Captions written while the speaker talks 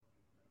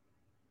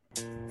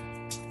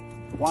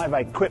Why have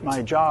I quit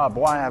my job?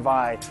 Why have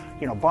I,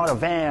 bought a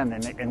van?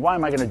 And why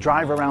am I going to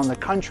drive around the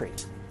country?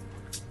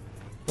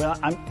 Well,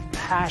 I'm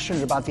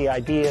passionate about the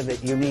idea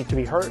that you need to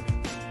be heard.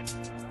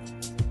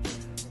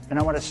 And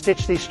I want to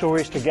stitch these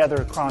stories together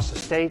across the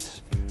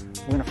states.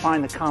 We're going to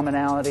find the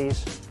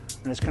commonalities,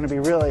 and it's going to be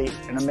really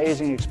an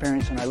amazing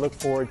experience, and I look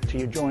forward to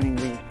you joining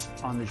me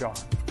on the jar.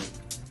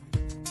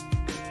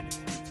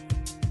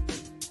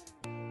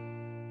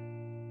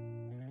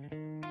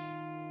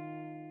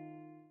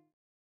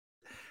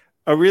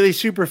 A really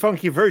super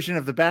funky version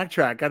of the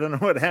backtrack. I don't know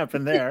what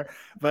happened there,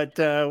 but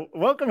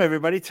welcome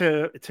everybody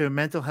to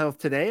Mental Health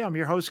Today. I'm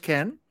your host,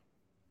 Ken.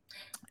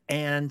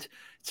 And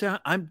so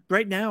I'm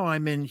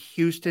in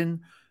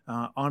Houston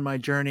on my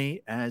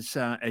journey. As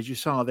you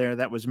saw there,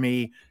 that was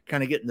me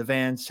kind of getting the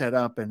van set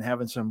up and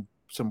having some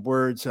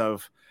words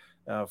of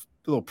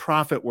little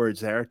prophet words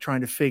there,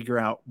 trying to figure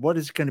out what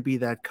is going to be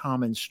that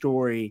common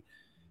story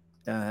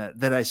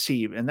that I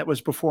see. And that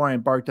was before I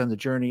embarked on the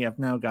journey. I've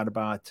now got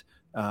about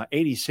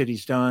 80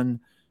 cities done,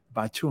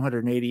 about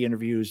 280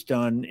 interviews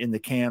done in the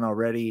can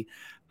already.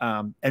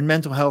 And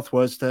mental health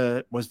was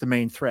the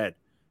main thread.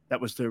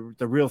 That was the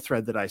real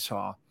thread that I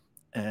saw.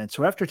 And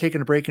so after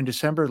taking a break in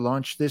December,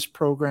 launched this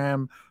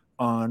program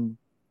on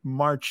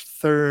March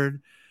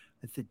 3rd.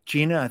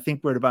 Gina, I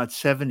think we're at about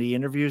 70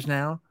 interviews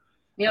now.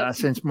 Yep.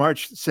 Since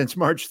March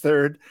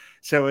 3rd.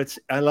 So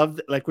I love,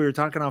 like we were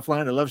talking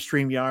offline, I love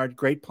StreamYard,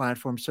 great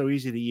platform, so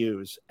easy to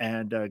use,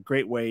 and a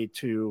great way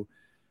to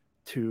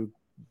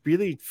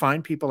really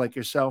find people like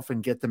yourself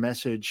and get the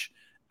message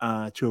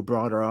to a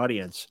broader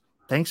audience.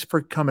 Thanks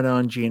for coming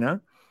on,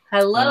 Gina.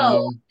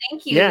 Hello.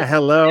 Thank you. Yeah.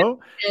 Hello.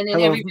 And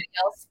hello. Everybody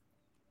else.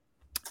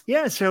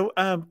 Yeah. So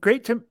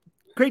great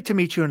to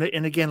meet you.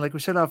 And again, like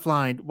we said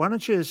offline, why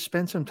don't you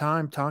spend some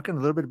time talking a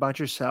little bit about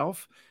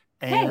yourself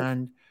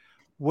and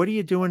what are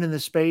you doing in the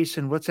space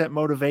and what's that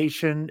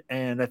motivation?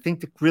 And I think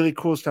the really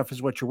cool stuff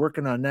is what you're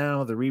working on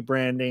now, the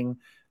rebranding.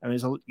 I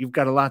mean, you've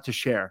got a lot to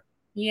share.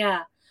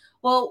 Yeah.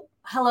 Well,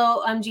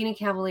 hello, I'm Gina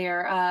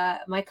Cavalier.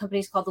 My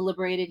company's called The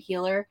Liberated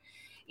Healer,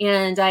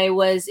 and I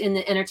was in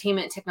the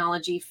entertainment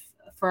technology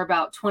for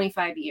about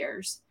 25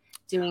 years,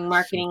 doing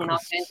marketing and all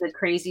kinds of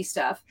crazy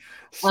stuff.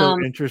 So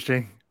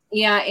interesting.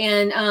 Yeah,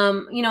 and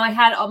I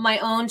had all my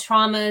own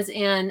traumas,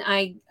 and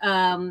I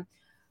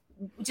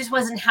just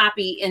wasn't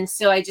happy, and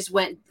so I just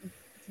went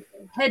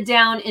head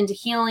down into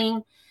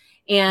healing,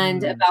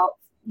 and and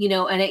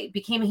I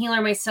became a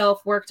healer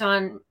myself. Worked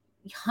on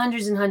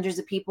hundreds and hundreds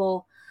of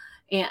people.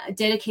 And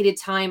dedicated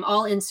time,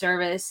 all in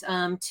service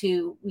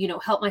to,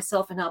 help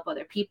myself and help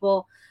other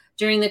people.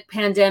 During the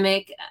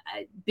pandemic,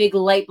 a big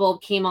light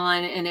bulb came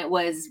on, and it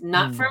was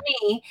not for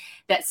me,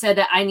 that said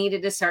that I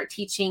needed to start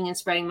teaching and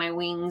spreading my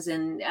wings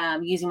and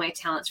using my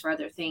talents for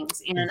other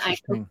things. And I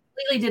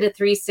completely did a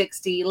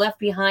 360, left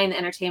behind the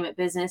entertainment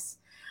business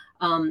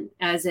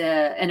as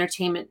a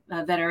entertainment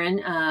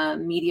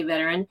veteran, media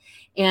veteran,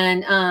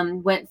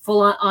 and went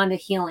full on to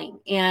healing.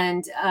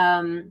 And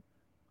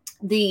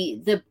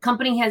the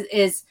company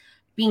is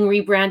being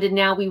rebranded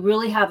now. We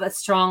really have a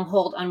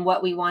stronghold on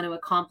what we want to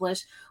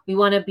accomplish. We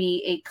want to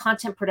be a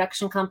content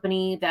production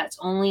company that's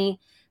only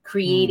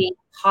creating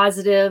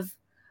positive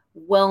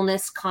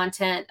wellness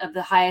content of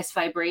the highest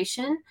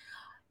vibration.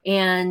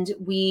 And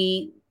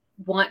we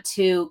want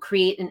to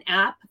create an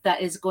app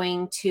that is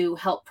going to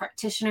help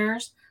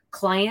practitioners,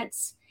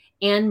 clients,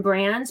 and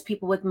brands,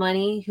 people with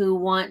money who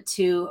want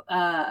to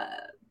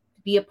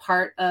be a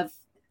part of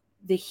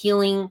the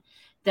healing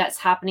that's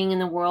happening in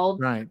the world.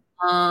 Right.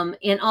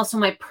 And also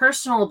my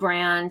personal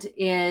brand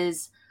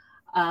is,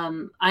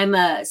 I'm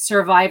a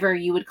survivor,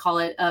 you would call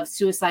it, of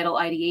suicidal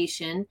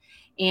ideation.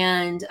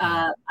 And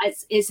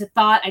it's a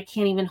thought I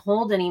can't even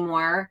hold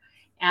anymore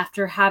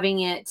after having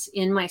it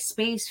in my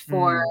space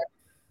for,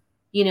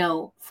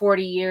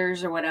 40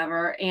 years or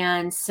whatever.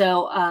 And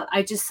so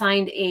I just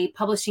signed a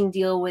publishing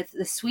deal with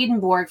the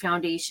Swedenborg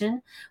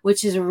Foundation,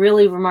 which is a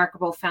really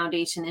remarkable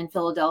foundation in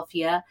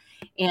Philadelphia.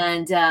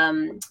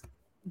 And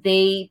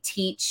they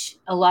teach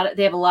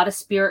they have a lot of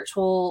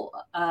spiritual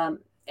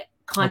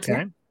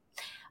content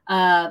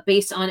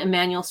based on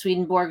Emanuel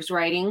Swedenborg's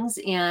writings.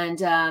 And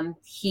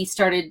he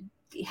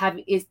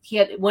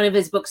had one of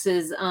his books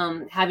is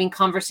having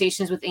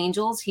conversations with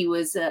angels.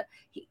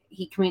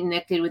 He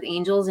connected with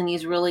angels, and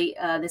he's really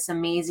this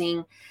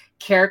amazing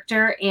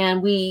character.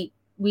 And we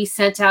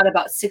sent out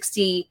about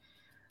 60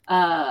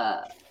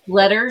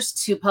 letters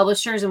to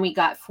publishers, and we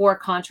got 4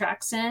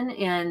 contracts in,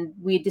 and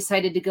we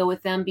decided to go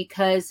with them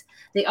because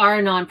they are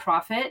a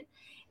nonprofit,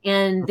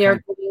 and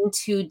they're going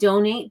to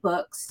donate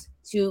books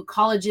to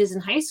colleges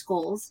and high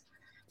schools,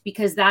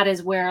 because that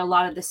is where a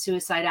lot of the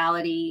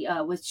suicidality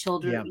with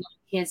children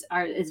is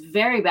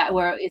very bad.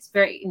 Where it's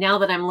now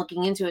that I'm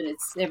looking into it,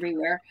 it's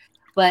everywhere.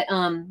 But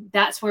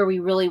that's where we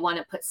really want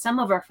to put some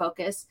of our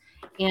focus,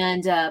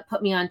 and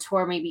put me on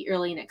tour maybe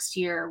early next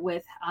year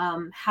with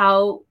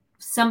how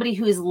somebody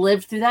who has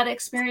lived through that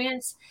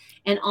experience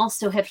and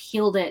also have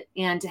healed it,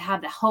 and to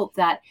have the hope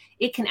that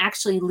it can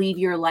actually leave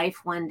your life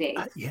one day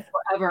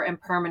forever and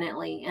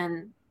permanently.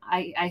 And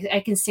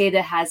I can say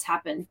that has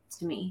happened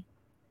to me.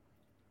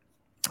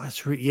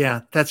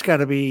 Yeah, that's got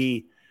to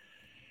be.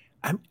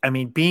 I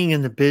mean, being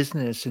in the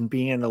business and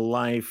being in the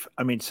life.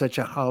 I mean, such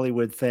a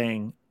Hollywood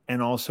thing,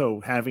 and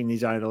also having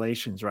these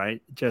idolations,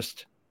 right?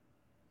 Just,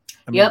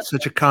 I mean, Yep. it's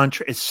such a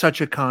contra. It's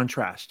such a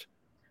contrast.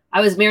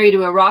 I was married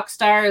to a rock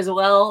star as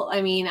well.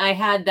 I mean, I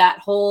had that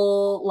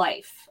whole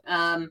life.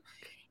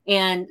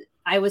 And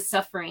I was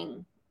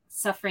suffering,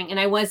 and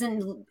I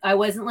wasn't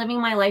living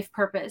my life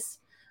purpose,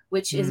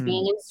 which is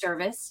being in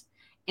service.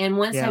 And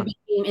once I Yeah.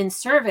 became in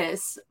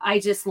service, I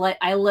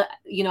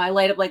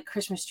light up like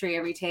Christmas tree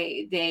every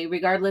day,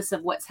 regardless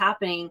of what's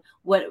happening,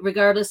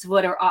 regardless of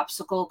whatever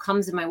obstacle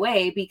comes in my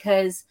way,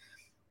 because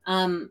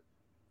I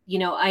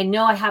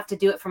know I have to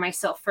do it for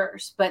myself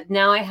first, but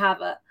now I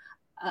have a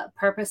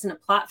purpose and a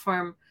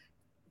platform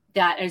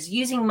that is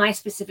using my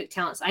specific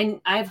talents.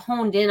 I've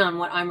honed in on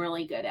what I'm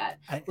really good at,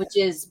 which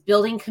is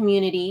building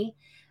community,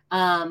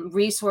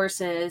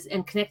 resources,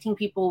 and connecting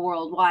people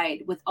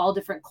worldwide with all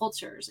different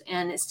cultures.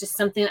 And it's just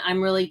something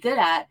I'm really good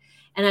at.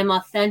 And I'm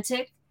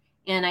authentic.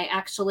 And I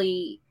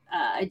actually,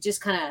 I just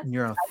kind of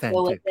You're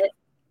go with authentic. it.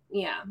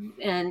 Yeah.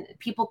 And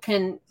people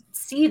can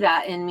see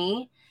that in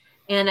me.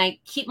 And I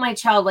keep my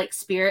childlike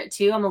spirit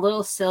too. I'm a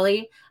little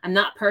silly. I'm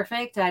not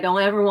perfect. I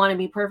don't ever want to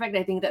be perfect.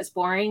 I think that's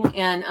boring.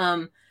 And,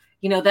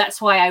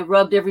 that's why I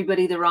rubbed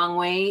everybody the wrong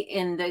way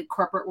in the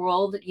corporate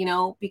world,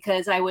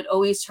 because I would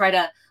always try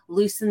to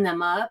loosen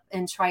them up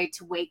and try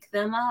to wake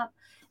them up.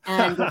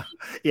 And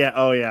Yeah.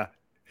 Oh, yeah.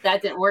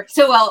 that didn't work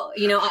so well,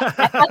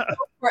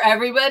 for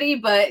everybody,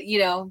 but,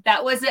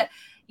 that was it,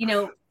 an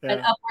Yeah.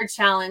 upward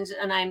challenge.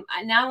 And I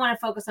now want to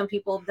focus on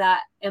people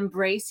that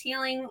embrace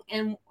healing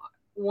and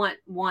want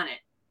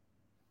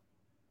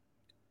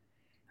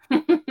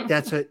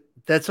it.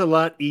 That's a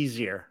lot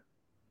easier.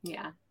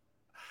 Yeah.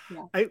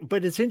 Yeah.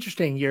 But it's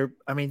interesting.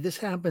 I mean, this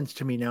happens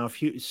to me now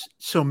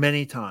so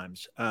many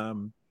times.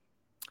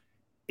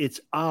 It's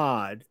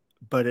odd,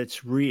 but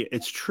it's real.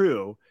 It's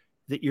true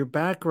that your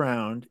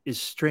background,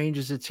 as strange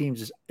as it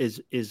seems,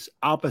 is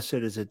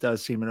opposite as it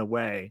does seem in a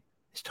way.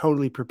 It's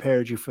totally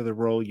prepared you for the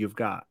role you've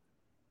got.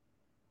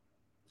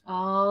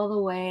 All the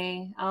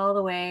way, all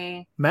the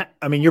way.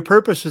 I mean, your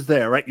purpose is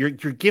there, right? Your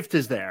gift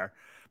is there,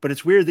 but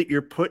it's weird that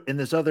you're put in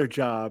this other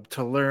job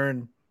to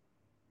learn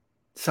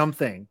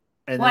something,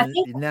 and Well, I then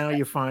think now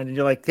you find, and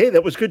you're like, hey,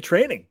 that was good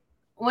training.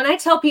 when I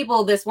tell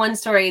people this one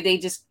story, they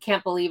just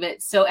can't believe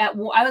it. So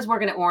I was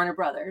working at Warner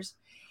Brothers,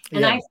 and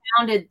Yeah. I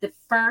founded the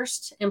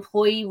first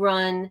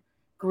employee-run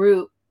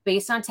group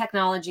based on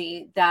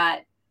technology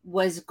that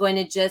was going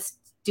to just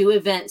do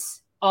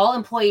events, all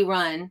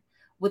employee-run,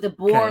 with a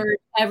board,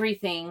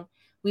 everything.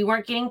 We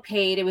weren't getting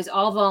paid. It was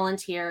all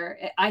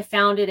volunteer. I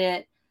founded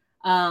it.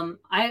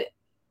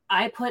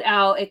 I put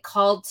out a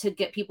call to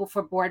get people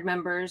for board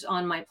members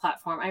on my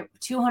platform.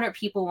 200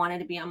 people wanted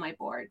to be on my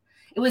board.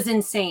 It was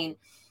insane.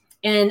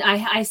 And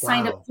I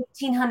signed up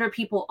 1,500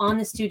 people on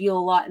the studio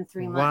lot in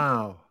 3 months.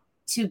 Wow.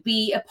 To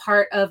be a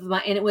part of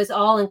and it was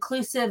all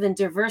inclusive and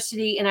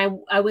diversity. And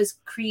I was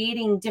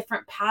creating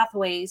different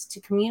pathways to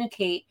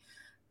communicate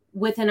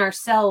within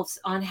ourselves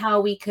on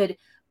how we could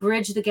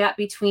bridge the gap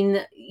between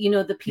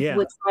the people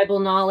with tribal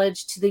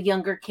knowledge to the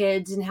younger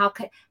kids, and how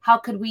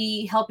could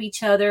we help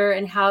each other,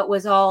 and how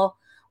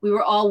we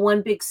were all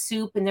one big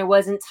soup, and there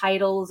wasn't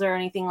titles or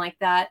anything like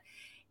that.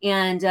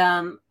 And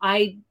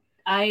I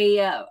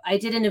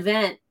did an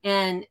event,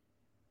 and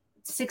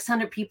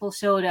 600 people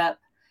showed up.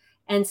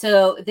 And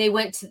so they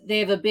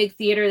have a big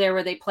theater there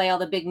where they play all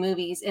the big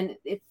movies, and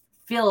it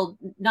filled,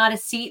 not a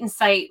seat in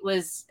sight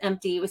was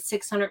empty. It was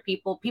 600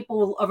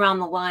 people around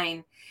the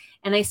line.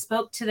 And I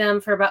spoke to them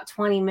for about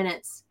 20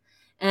 minutes,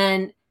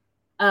 and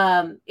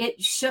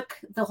it shook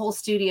the whole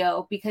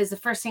studio, because the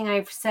first thing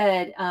I've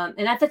said,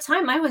 and at the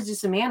time I was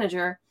just a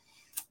manager,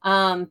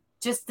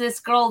 just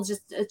this girl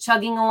just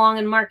chugging along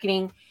in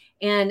marketing.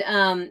 And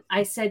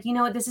I said,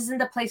 this isn't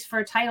the place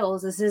for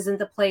titles. This isn't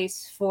the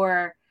place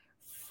for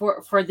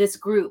this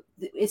group.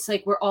 It's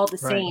like we're all the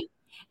same.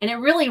 And it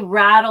really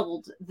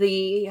rattled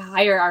the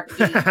hierarchy.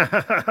 To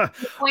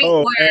the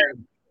point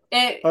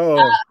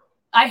where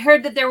I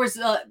heard that there was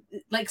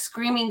like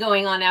screaming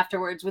going on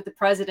afterwards with the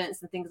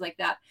presidents and things like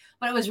that.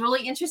 But it was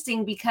really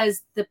interesting,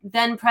 because the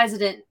then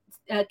president,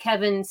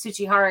 Kevin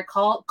Tsuchihara,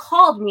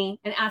 called me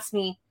and asked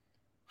me,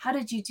 how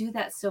did you do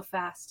that so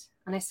fast?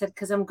 And I said,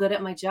 because I'm good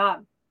at my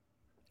job.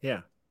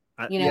 Yeah.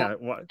 And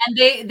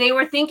they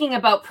were thinking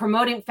about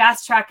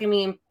fast tracking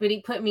me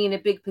and put me in a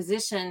big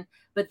position.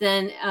 But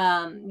then,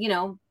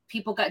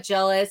 people got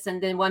jealous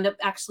and then wound up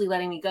actually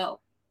letting me go.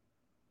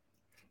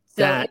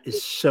 So that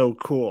is so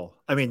cool.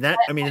 I mean, that's.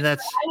 I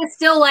was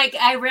still like,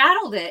 I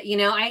rattled it,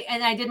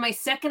 I did my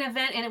second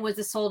event, and it was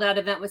a sold out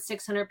event with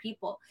 600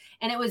 people.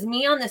 And it was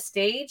me on the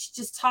stage,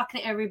 just talking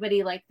to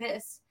everybody like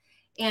this.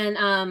 And,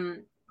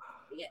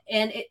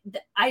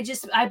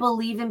 I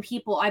believe in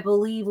people. I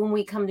believe when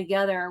we come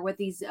together with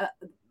these,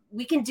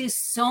 we can do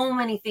so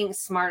many things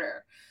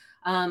smarter.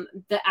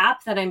 The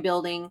app that I'm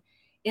building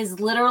is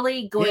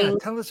literally going. Yeah,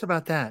 tell us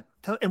about that.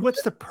 And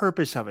what's the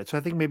purpose of it? So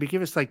I think maybe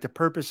give us like the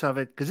purpose of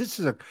it, because this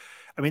is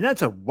I mean,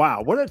 that's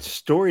wow, what a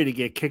story to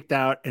get kicked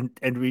out and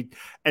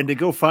to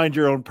go find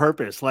your own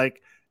purpose.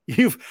 Like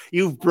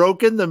you've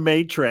broken the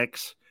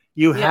matrix.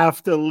 You Yeah.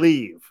 have to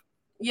leave.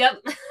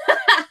 Yep.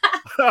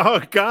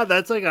 Oh God,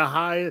 that's like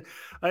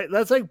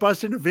that's like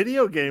busting a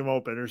video game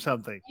open or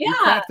something. You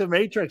Yeah. crack the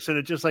matrix and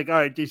it's just like, all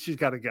right, she's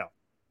got to go.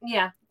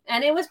 Yeah.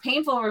 And it was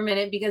painful for a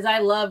minute because I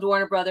loved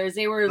Warner Brothers.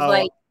 They were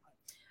like,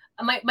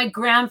 my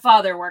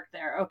grandfather worked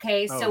there.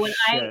 Okay. So when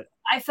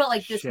I felt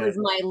like this was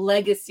my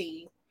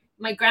legacy.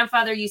 My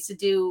grandfather used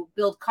to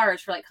build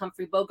cars for like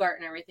Humphrey Bogart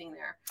and everything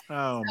there.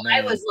 Oh so man.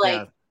 I was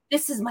like,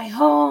 this is my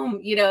home,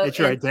 It's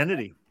your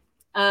identity.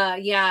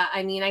 Yeah.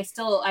 I mean, I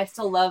still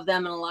love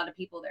them and a lot of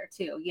people there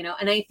too,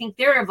 and I think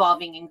they're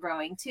evolving and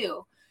growing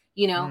too,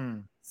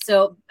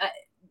 so,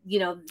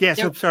 yeah.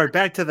 So sorry,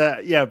 back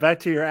to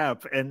your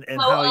app and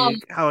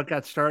how it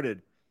got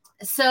started.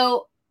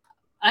 So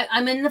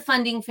I'm in the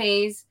funding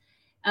phase.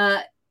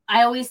 I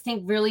always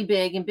think really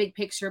big and big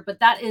picture,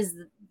 but that is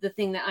the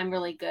thing that I'm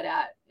really good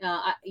at.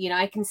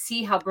 I can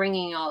see how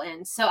bringing it all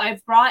in. So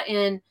I've brought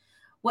in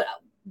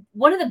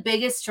one of the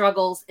biggest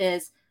struggles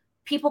is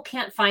people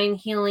can't find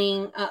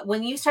healing.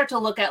 When you start to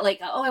look at like,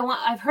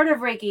 I've heard of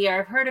Reiki, or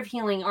I've heard of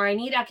healing, or I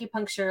need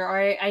acupuncture,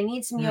 or I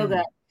need some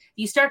yoga.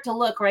 You start to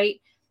look, right.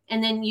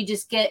 And then you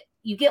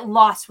get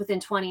lost within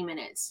 20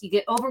 minutes. You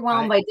get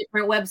overwhelmed by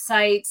different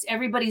websites.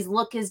 Everybody's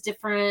look is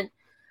different.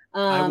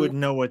 I wouldn't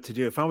know what to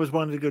do. If I was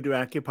wanting to go do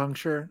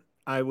acupuncture,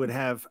 I would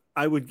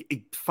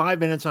 5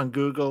 minutes on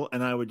Google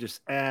and I would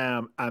just,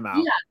 I'm out.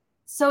 Yeah.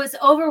 So it's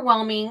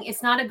overwhelming.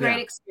 It's not a great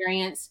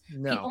experience.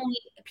 No.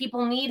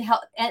 People need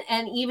help.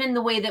 And even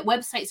the way that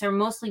websites are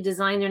mostly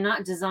designed, they're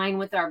not designed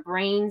with our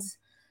brains,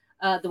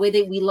 the way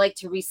that we like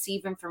to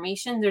receive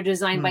information. They're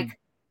designed by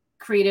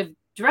creative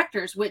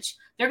directors, which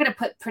they're going to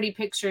put pretty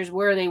pictures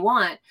where they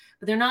want,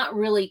 but they're not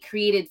really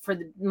created for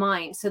the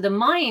mind. So the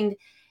mind,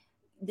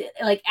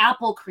 like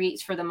Apple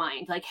creates for the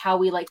mind, like how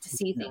we like to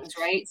see things,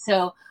 right?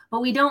 So, but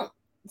we don't.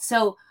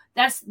 So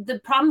that's the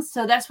problem.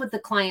 So that's what the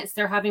clients,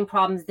 they're having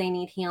problems. They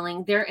need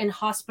healing. They're in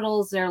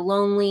hospitals. They're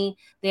lonely.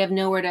 They have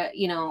nowhere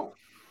to,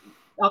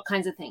 all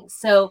kinds of things.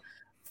 So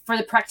for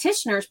the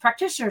practitioners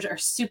are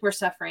super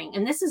suffering.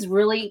 And this is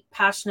really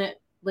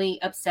passionately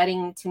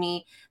upsetting to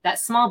me that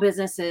small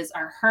businesses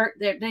are hurt.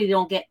 They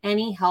don't get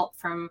any help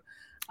from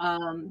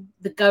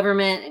the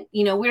government.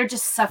 We're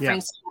just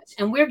suffering so much.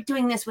 And we're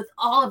doing this with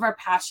all of our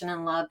passion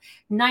and love,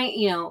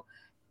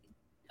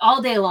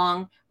 all day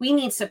long. We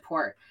need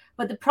support.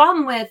 But the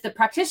problem with the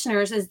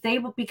practitioners is they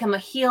will become a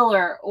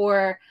healer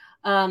or,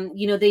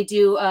 they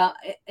do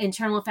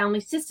internal family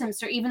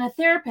systems or even a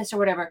therapist or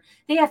whatever.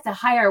 They have to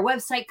hire a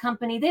website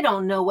company. They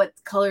don't know what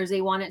colors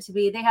they want it to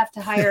be. They have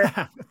to hire, they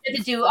have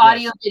to do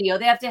audio, video.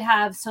 They have to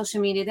have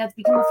social media. They have to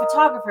become a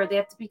photographer. They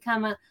have to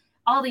become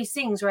all these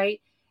things, right?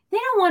 They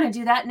don't want to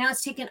do that. Now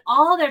it's taken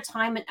all their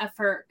time and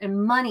effort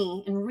and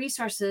money and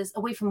resources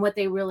away from what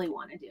they really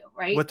want to do,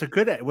 right? What they're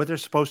good at, what they're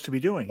supposed to be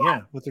doing.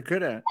 Yeah, what they're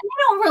good at. And they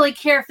don't really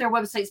care if their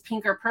website's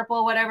pink or purple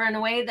or whatever. In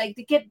a way, like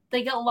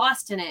they get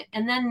lost in it.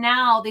 And then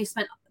now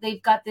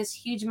they've got this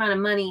huge amount of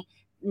money,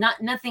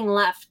 nothing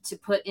left to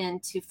put in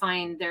to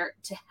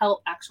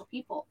help actual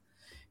people.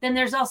 Then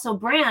there's also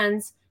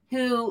brands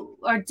who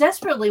are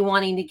desperately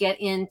wanting to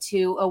get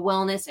into a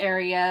wellness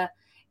area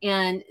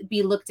and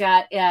be looked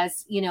at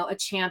as, a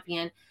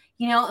champion,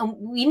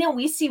 and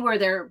we see where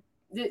they're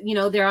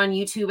on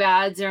YouTube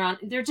ads,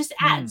 they're just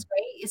ads,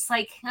 right? It's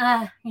like,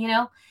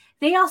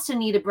 they also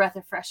need a breath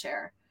of fresh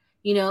air,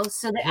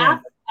 so the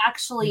app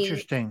actually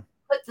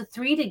put the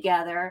three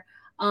together.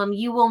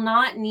 You will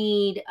not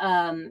need,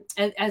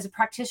 as a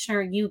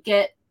practitioner, you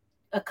get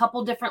a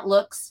couple different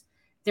looks.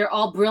 They're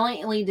all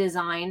brilliantly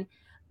designed.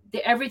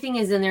 Everything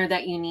is in there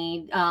that you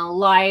need,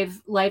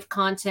 live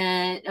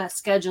content,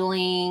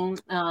 scheduling,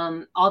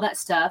 all that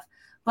stuff.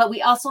 But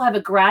we also have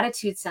a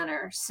gratitude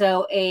center.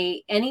 So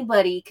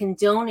anybody can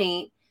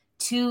donate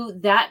to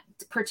that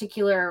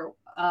particular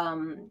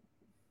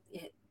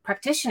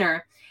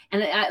practitioner.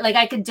 And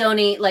I could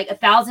donate like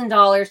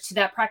 $1,000 to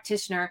that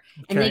practitioner,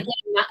 and they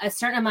get a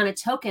certain amount of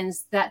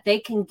tokens that they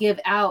can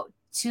give out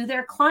to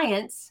their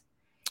clients.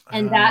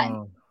 And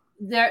that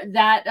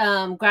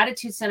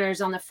gratitude center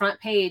is on the front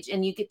page,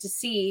 and you get to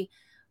see,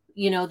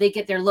 they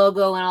get their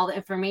logo and all the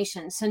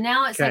information. So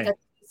now it's like a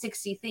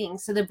 360 thing.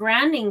 So the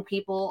branding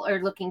people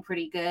are looking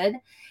pretty good,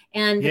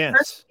 and the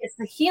person gets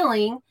the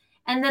healing,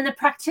 and then the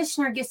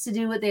practitioner gets to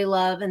do what they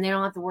love, and they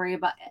don't have to worry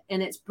about it.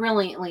 And it's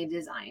brilliantly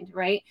designed,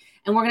 right?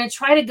 And we're going to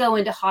try to go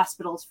into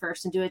hospitals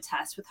first and do a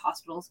test with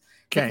hospitals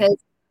because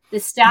the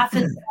staff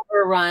is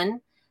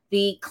overrun,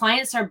 the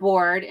clients are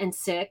bored and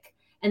sick,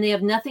 and they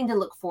have nothing to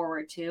look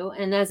forward to.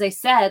 And as I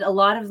said, a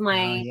lot of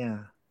my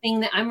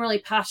thing that I'm really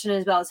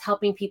passionate about is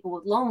helping people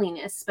with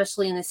loneliness,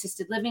 especially in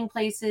assisted living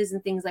places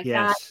and things like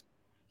that.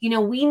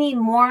 We need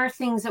more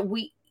things that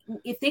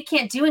if they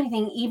can't do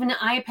anything, even an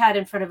iPad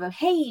in front of them.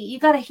 Hey, you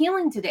got a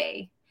healing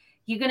today.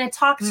 You're going to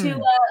talk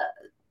to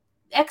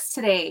X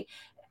today.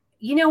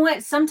 You know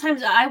what?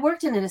 Sometimes I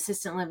worked in an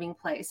assisted living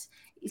place.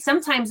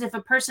 Sometimes if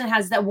a person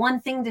has that one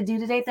thing to do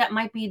today, that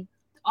might be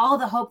all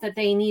the hope that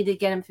they need to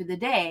get them through the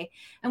day.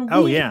 And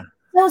Oh, we yeah.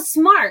 so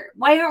smart.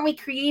 Why aren't we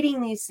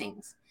creating these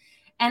things?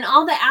 And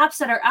all the apps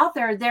that are out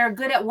there, they're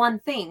good at one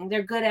thing.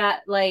 They're good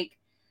at like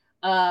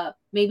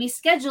maybe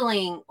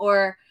scheduling,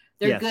 or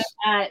they're good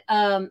at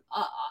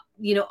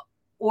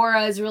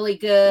Aura is really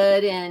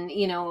good, and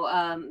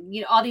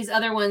all these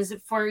other ones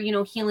for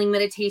healing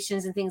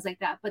meditations and things like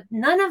that. But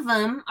none of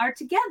them are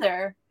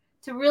together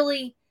to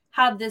really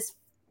have this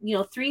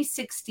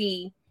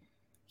 360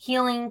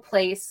 healing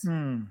place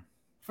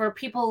for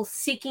people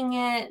seeking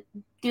it,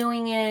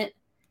 doing it,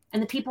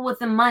 and the people with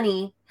the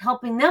money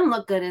helping them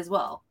look good as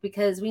well,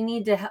 because we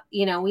need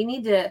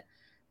to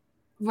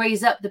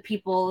raise up the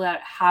people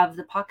that have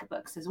the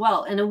pocketbooks as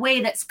well in a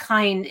way that's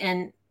kind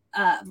and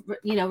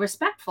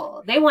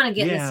respectful. They want to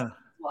get this as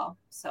well.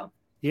 So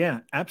yeah,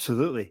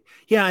 absolutely.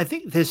 Yeah, I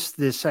think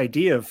this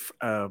idea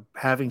of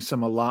having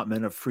some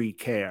allotment of free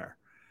care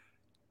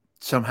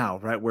somehow,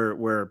 right,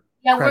 where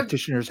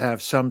practitioners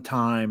have some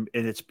time,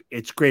 and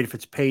it's great if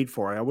it's paid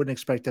for. I wouldn't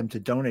expect them to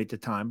donate the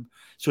time.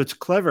 So it's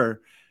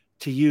clever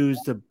to use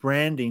the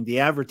branding. The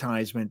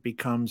advertisement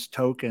becomes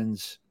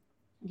tokens.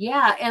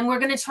 Yeah, and we're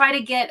going to try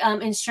to get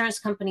insurance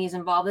companies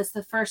involved. It's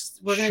the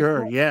first. We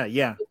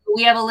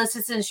have a list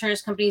of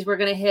insurance companies we're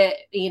going to hit,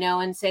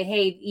 and say,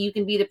 hey, you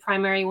can be the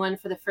primary one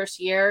for the first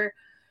year.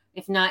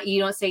 If not, you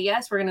don't say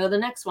yes, we're going to go to the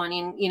next one.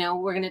 And,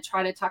 we're going to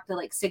try to talk to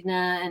like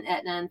Cigna and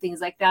Aetna and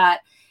things like that.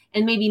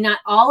 And maybe not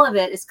all of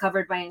it is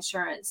covered by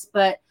insurance,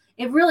 but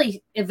it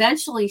really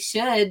eventually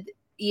should,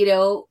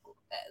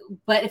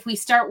 but if we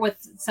start with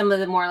some of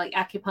the more like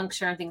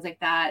acupuncture and things like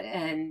that,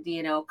 and,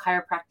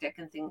 chiropractic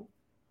and things.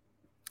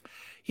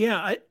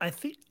 Yeah, I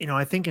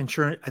think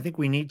insurance, I think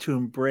we need to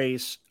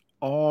embrace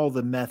all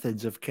the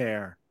methods of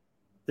care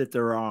that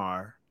there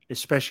are,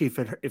 especially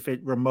if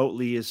it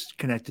remotely is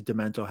connected to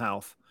mental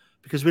health,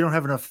 because we don't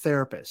have enough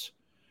therapists.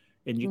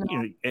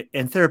 And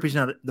and therapy is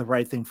not the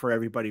right thing for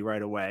everybody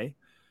right away.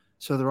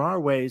 So there are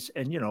ways,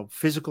 and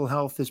physical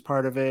health is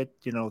part of it.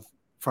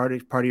 Part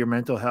of your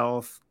mental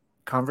health.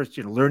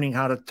 Learning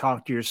how to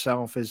talk to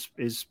yourself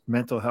is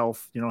mental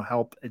health.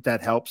 Help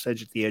that helps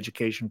the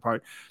education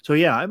part. So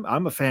yeah,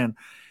 I'm a fan.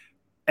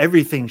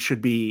 Everything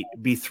should we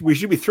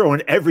should be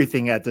throwing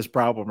everything at this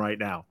problem right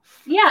now.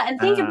 Yeah, and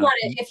think about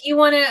it. If you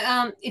want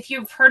to, if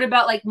you've heard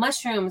about like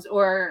mushrooms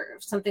or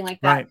something like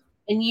that, right,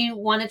 and you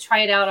want to try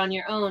it out on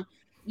your own,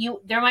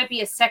 there might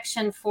be a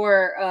section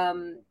for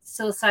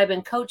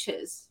psilocybin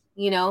coaches.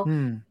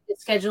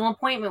 Schedule an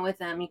appointment with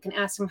them. You can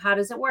ask them, how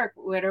does it work?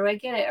 Where do I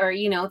get it? Or,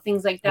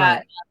 things like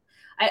that.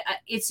 Right.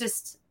 It's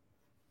just,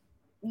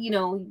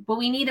 but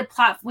we need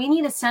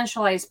a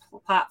centralized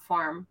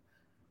platform.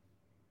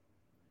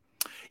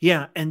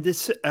 Yeah. And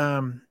this,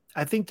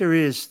 I think there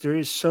is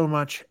so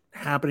much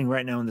happening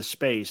right now in the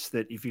space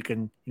that if you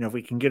can, if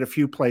we can get a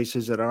few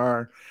places that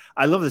are,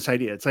 I love this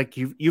idea. It's like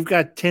you've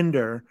got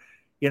Tinder,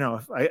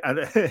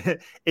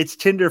 it's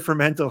Tinder for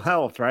mental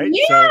health, right?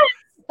 Yes!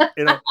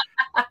 So,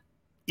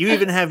 you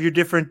even have your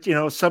different,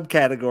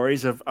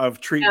 subcategories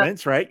of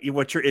treatments, right?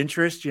 What's your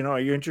interest? Are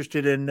you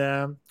interested in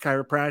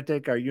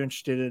chiropractic? Are you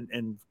interested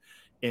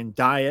in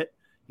diet?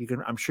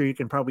 I'm sure you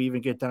can probably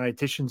even get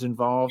dietitians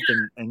involved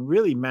and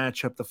really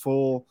match up the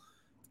full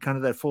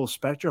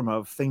spectrum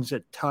of things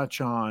that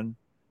touch on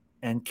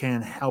and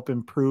can help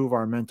improve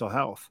our mental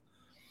health.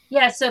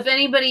 Yeah. So if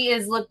anybody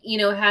is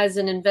has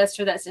an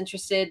investor that's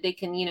interested, they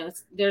can,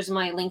 there's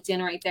my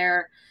LinkedIn right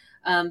there.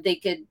 They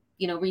could,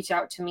 reach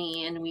out to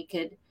me and we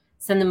could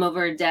send them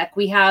over a deck.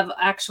 We have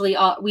actually,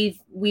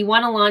 we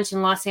want to launch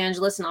in Los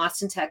Angeles and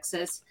Austin,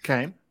 Texas.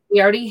 Okay.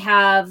 We already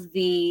have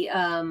the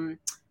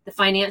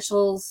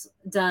financials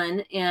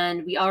done,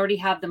 and we already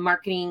have the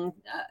marketing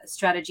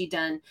strategy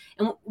done.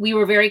 And we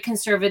were very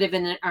conservative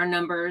in our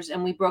numbers,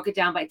 and we broke it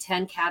down by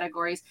 10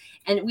 categories.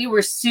 And we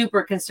were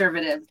super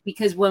conservative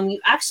because when we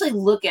actually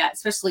look at,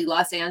 especially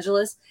Los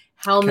Angeles,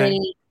 how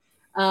many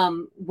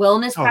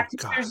wellness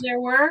practitioners there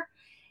were,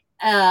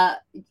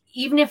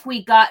 even if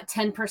we got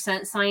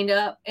 10% signed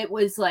up, it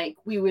was like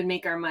we would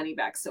make our money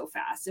back so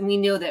fast. And we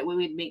know that we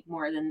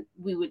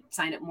would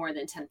sign up more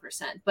than 10%.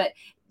 But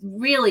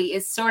really,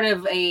 it's sort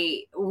of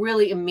a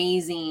really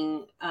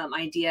amazing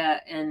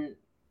idea. And,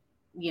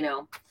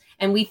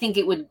 and we think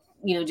it would,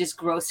 just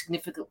grow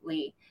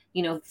significantly,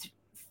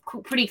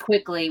 pretty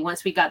quickly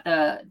once we got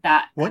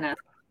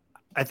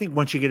I think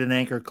once you get an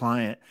anchor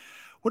client.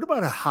 What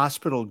about a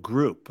hospital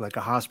group, like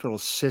a hospital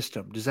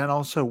system? Does that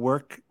also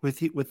work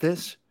with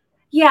this?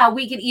 Yeah,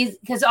 we could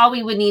because all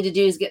we would need to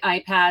do is get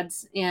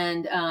iPads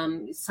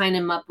and sign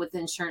them up with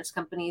insurance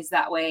companies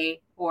that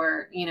way,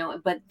 or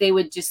but they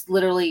would just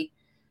literally,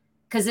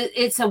 because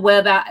it's a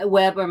web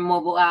or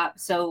mobile app,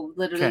 so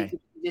literally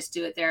you just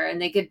do it there,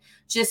 and they could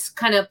just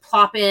kind of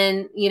plop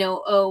in,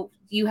 oh,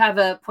 you have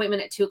an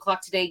appointment at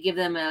 2:00 today. Give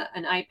them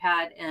an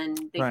iPad, and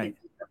they can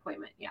do the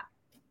appointment. Yeah.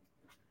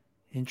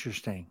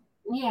 Interesting.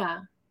 Yeah.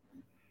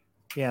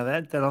 Yeah,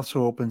 that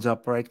also opens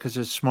up, right? Because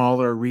it's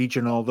smaller,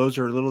 regional. Those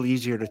are a little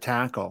easier to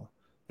tackle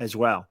as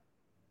well,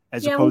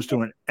 as opposed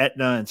to an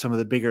Aetna and some of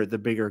the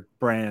bigger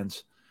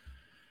brands.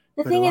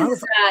 The thing is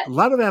that a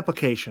lot of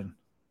application.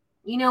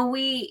 you know,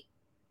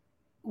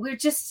 we're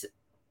just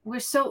we're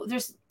so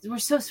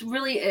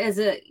really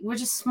we're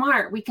just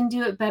smart. We can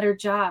do a better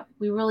job.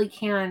 We really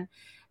can.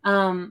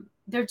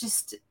 They're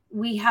just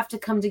we have to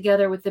come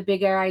together with the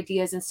bigger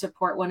ideas and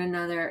support one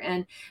another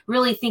and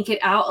really think it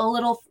out a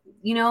little.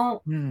 You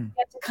know, Mm. you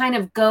have to kind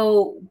of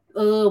go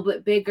a little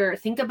bit bigger.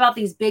 Think about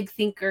these big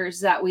thinkers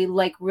that we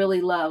like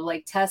really love,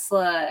 like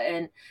Tesla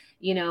and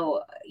you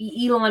know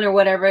Elon or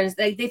whatever. And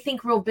they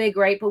think real big,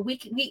 right? But we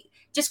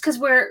just because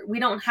we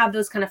don't have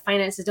those kind of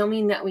finances don't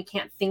mean that we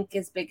can't think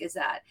as big as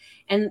that.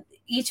 And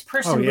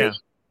Oh yeah.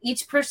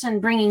 each person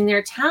bringing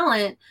their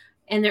talent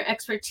and their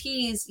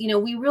expertise, you know,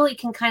 we really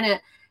can kind of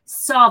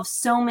solve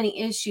so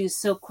many issues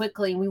so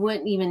quickly we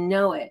wouldn't even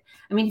know it.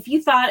 I mean, if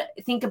you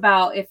think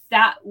about if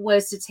that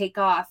was to take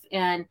off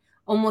and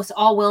almost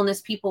all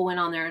wellness people went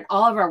on there and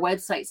all of our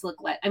websites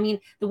look like, I mean,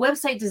 the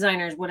website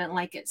designers wouldn't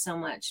like it so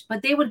much,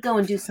 but they would go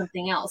and do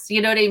something else.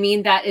 You know what I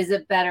mean? That is a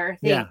better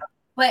thing. Yeah.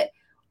 But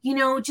you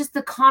know, just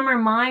the calmer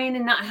mind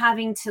and not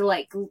having to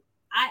like,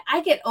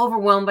 I get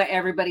overwhelmed by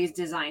everybody's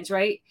designs,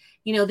 right?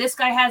 You know, this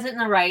guy has it in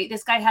the right,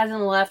 this guy has it in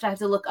the left. I have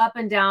to look up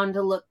and down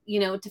to look, you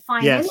know, to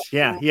find Yes.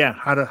 Yeah. anything. Yeah.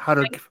 How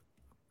to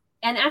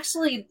And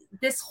actually,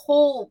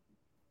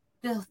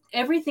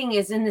 everything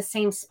is in the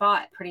same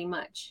spot pretty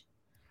much.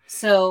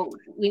 So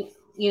you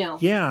know,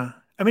 Yeah.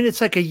 I mean,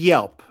 it's like a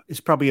Yelp is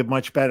probably a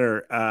much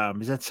better.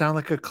 Does that sound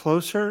like a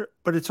closer?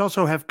 But it's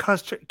also have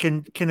customer.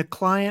 Can a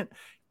client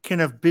can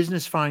a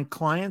business find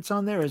clients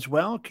on there as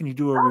well? Can you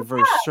do a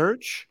reverse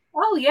search?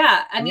 oh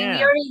yeah. I mean, we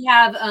Yeah. already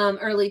have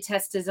early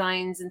test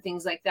designs and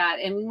things like that.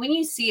 And when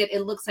you see it,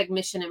 it looks like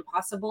Mission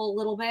Impossible a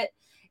little bit.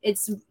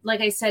 It's like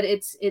I said,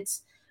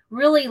 it's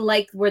really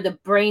like where the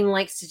brain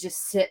likes to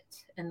just sit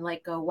and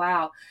like go,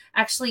 wow.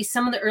 Actually,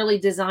 some of the early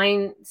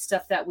design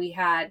stuff that we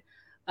had,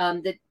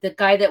 the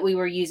guy that we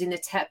were using the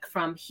tech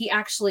from, he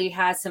actually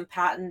has some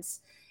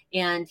patents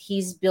and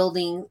he's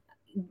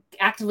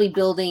actively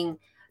building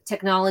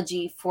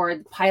technology for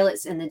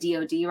pilots in the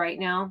DoD right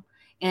now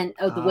and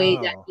the way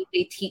that Oh.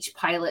 they teach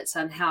pilots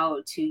on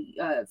how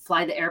to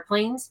fly the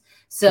airplanes.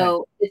 Okay.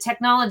 So the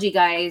technology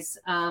guys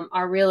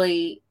are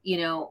really, you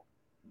know,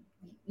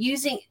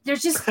 using.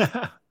 There's just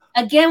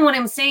again, what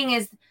I'm saying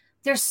is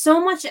there's so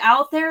much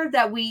out there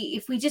that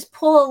if we just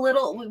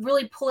we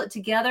really pull it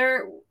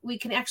together, we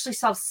can actually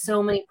solve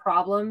so many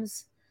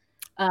problems.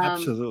 Um,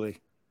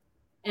 Absolutely.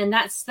 and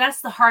that's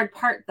the hard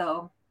part,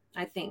 though.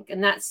 I think,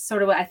 and that's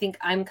sort of what I think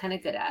I'm kind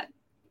of good at.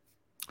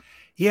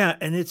 Yeah,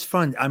 and it's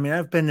fun. I mean,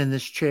 I've been in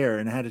this chair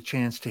and had a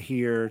chance to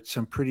hear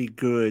some pretty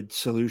good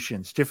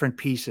solutions, different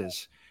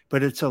pieces,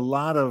 but it's a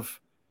lot of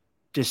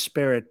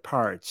disparate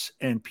parts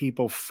and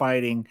people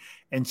fighting.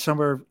 And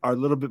some are a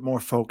little bit more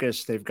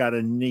focused. They've got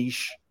a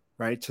niche,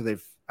 right? So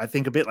I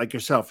think a bit like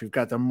yourself, you've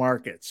got the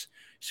markets.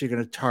 So you're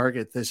going to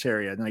target this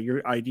area. Now,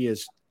 your idea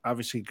is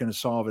obviously going to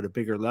solve at a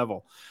bigger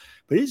level.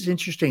 But it's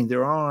interesting.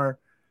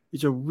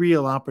 It's a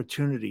real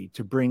opportunity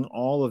to bring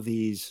all of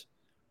these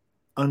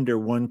under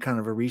one kind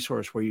of a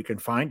resource where you can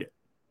find it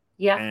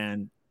Yeah.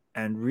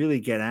 and really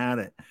get at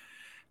it.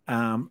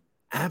 Um,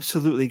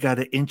 Absolutely got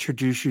to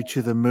introduce you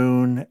to the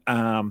moon.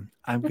 I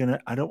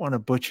don't want to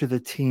butcher the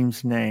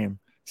team's name,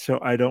 so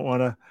I don't want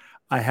to.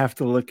 I have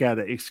to look at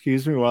it.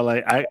 Excuse me while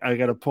I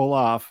got to pull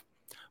off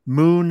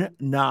Moon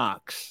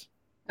Knox.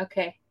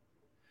 Okay.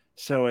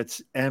 So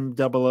it's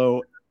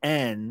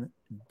MOON.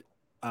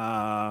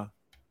 Uh,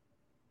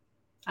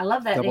 I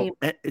love that name.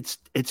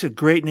 it's a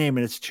great name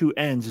and it's two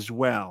N's as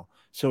well.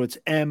 So it's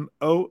MOONNOX.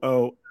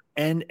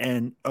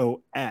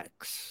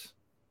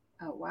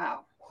 Oh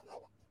wow.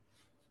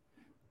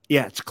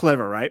 Yeah, it's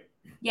clever, right?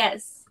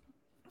 Yes.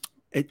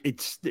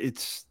 It's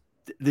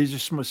these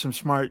are some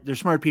smart. They're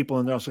smart people,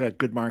 and they also got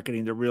good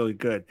marketing. They're really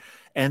good,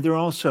 and they're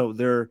also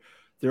kind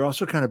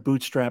of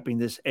bootstrapping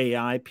this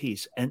AI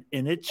piece, and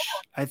it's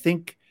I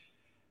think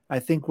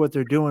what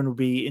they're doing would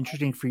be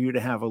interesting for you to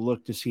have a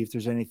look to see if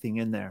there's anything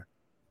in there.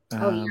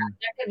 Oh yeah. Um,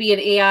 There could be an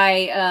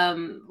AI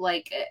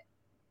like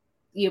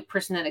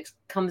person that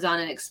comes on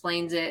and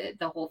explains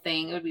the whole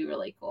thing. It would be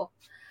really cool.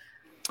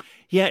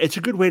 Yeah, it's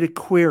a good way to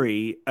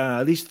query.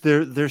 At least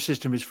their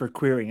system is for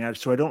querying.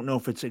 So I don't know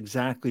if it's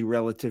exactly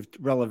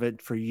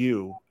relevant for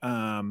you,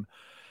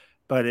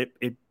 but it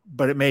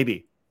may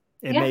be.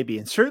 It Yeah. may be,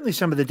 and certainly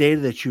some of the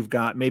data that you've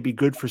got may be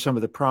good for some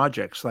of the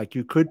projects. Like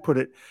you could put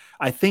it.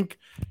 I think,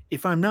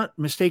 if I'm not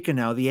mistaken,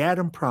 now the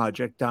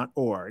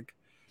atomproject.org.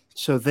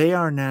 So they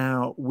are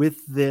now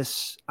with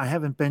this. I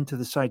haven't been to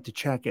the site to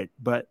check it,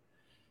 but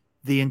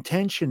the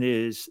intention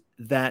is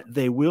that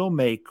they will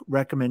make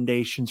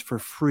recommendations for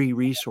free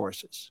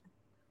resources.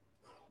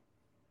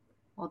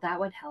 Well, that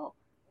would help.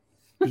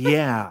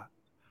 Yeah.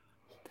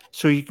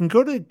 So you can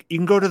go to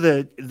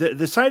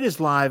the site is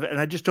live, and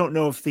I just don't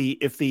know if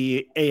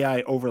the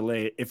AI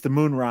overlay, if the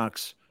Moon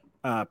Rocks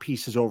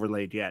piece is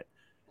overlaid yet.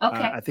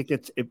 Okay. I think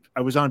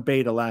I was on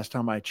beta last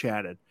time I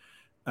chatted.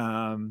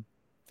 Um,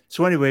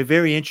 so anyway,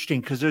 very interesting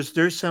because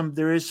there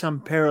is some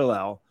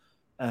parallel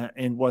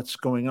in what's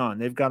going on.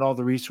 They've got all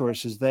the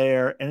resources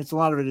there, and a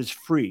lot of it is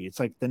free. It's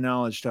like the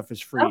knowledge stuff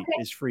is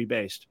Okay. free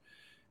based.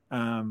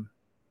 Um,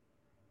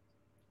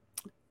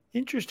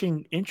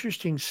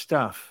 Interesting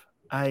stuff.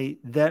 I'm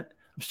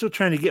still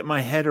trying to get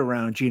my head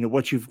around, Gina,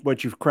 what you've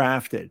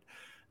crafted,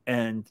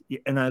 and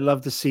I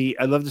love to see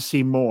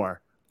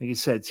more. Like you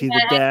said, see the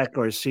And deck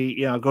or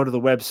see, go to the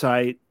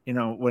website,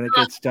 when it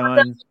gets done.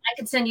 I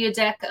could send you a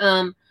deck,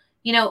 and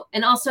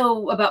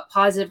also about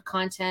positive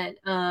content,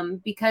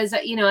 because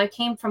I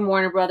came from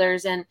Warner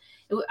Brothers, and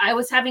I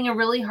was having a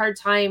really hard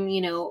time,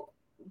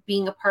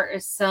 being a part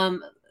of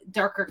some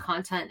darker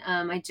content.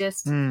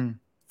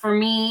 For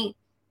me,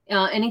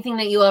 anything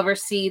that you'll ever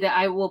see that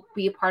I will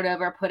be a part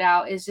of or put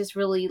out is just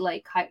really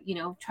like,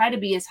 try to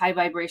be as high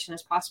vibration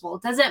as possible.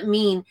 It doesn't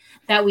mean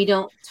that we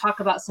don't talk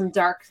about some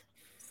dark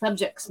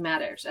subjects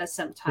matters as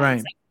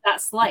sometimes. Right.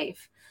 That's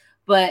life.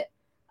 But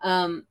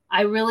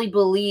I really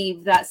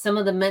believe that some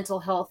of the mental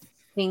health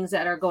things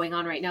that are going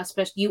on right now,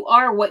 especially, you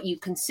are what you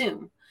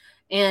consume.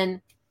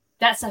 And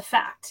that's a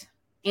fact.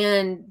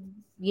 And,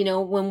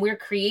 when we're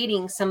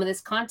creating some of this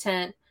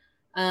content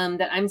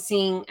that I'm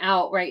seeing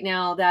out right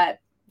now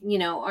that,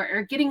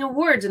 are getting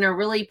awards and are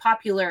really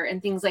popular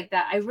and things like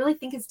that, I really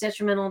think it's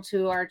detrimental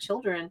to our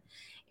children.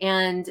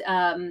 And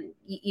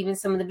even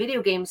some of the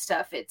video game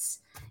stuff, it's,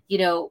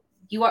 you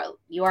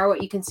are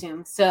what you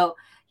consume. So,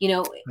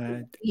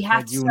 we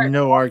have to start,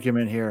 no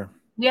argument here.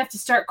 we have to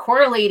start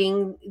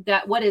correlating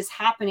that what is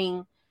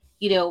happening,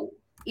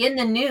 in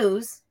the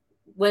news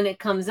when it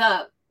comes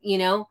up,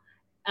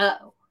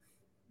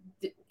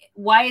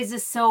 why is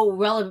this so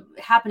relevant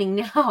happening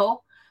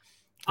now?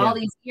 All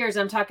these years,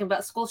 I'm talking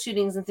about school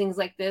shootings and things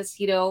like this,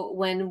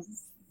 when,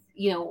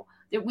 we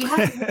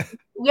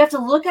have to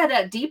look at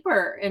that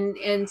deeper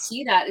and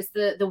see that it's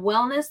the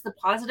wellness, the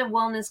positive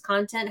wellness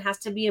content has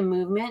to be a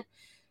movement.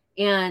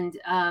 And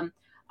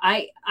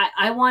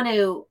I want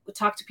to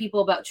talk to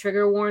people about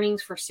trigger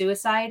warnings for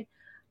suicide.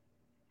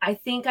 I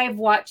think I've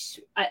watched,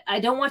 I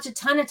don't watch a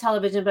ton of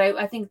television, but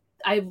I think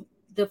I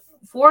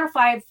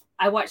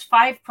watched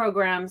 5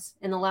 programs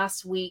in the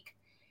last week.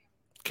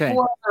 Okay.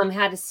 4 of them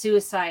had a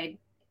suicide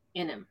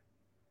in him.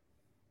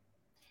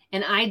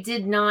 And I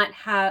did not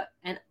have,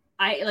 and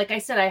like I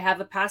said, I have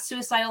a past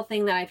suicidal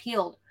thing that I've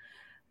healed,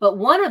 but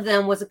one of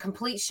them was a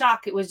complete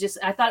shock. It was just,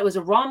 I thought it was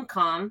a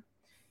rom-com,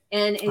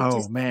 and it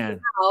just man. came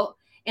out,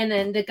 and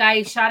then the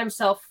guy shot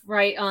himself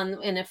right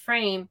in a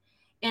frame.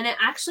 And it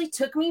actually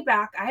took me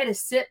back. I had to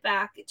sit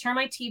back, turn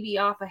my TV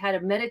off. I had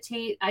to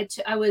meditate. I had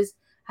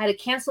to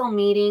cancel a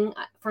meeting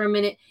for a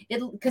minute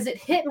because it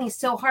hit me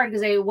so hard,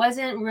 because I just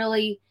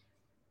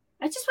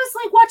was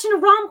like watching a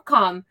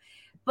rom-com.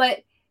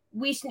 But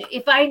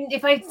if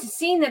I'd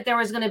seen that there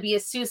was going to be a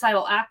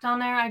suicidal act on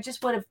there, I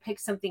just would have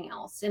picked something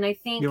else. And I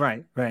think you're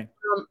right.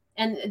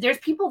 And there's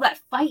people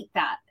that fight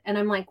that, and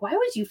I'm like, why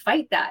would you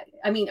fight that?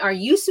 I mean, are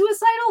you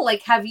suicidal?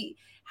 Like, how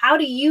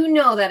do you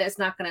know that it's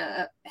not going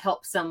to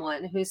help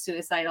someone who's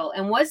suicidal?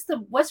 And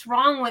what's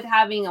wrong with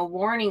having a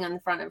warning on the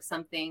front of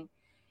something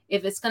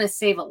if it's going to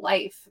save a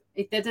life?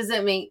 That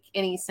doesn't make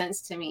any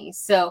sense to me.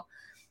 So,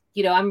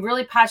 I'm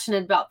really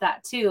passionate about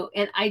that too.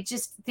 And I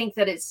just think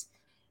that it's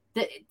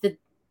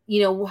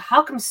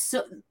how come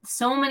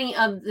so many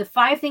of the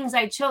 5 things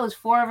I chose,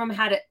 4 of them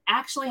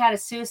actually had a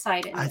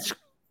suicide in it.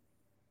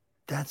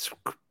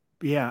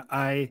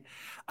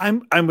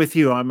 I'm with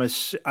you. I've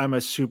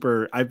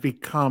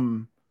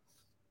become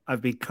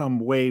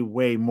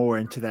way more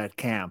into that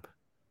camp,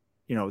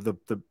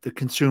 the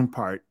consume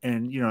part.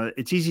 And,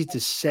 it's easy to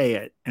say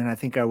it. And I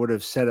think I would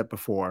have said it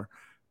before,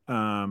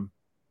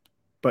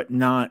 but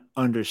not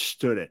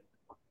understood it.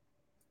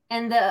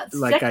 And the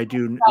like I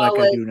do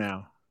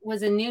now.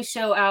 Was a new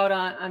show out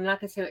on, I'm not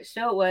going to say what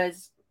show it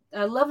was.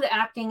 I love the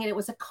acting, and it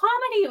was a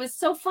comedy. It was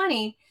so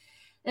funny.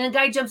 And a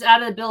guy jumps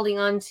out of the building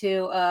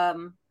onto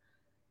a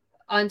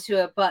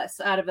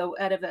bus out of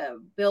a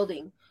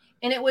building.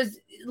 And it was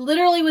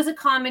literally was a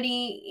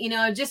comedy,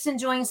 just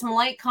enjoying some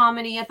light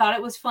comedy. I thought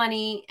it was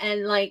funny.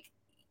 And I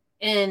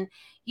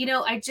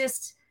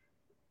just.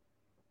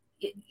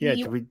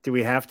 Do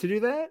we have to do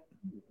that?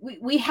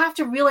 We have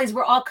to realize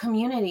we're all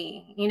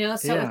community,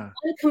 so if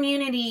one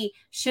community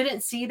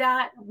shouldn't see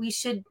that, we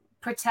should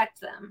protect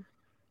them.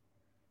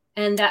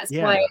 And that's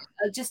why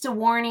just a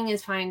warning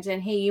is fine.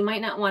 And hey, you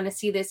might not want to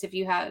see this if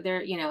you have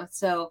there,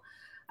 so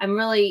I'm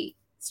really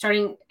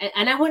starting,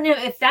 and I wouldn't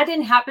have, if that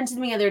didn't happen to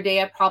me the other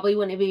day, I probably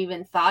wouldn't have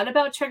even thought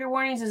about trigger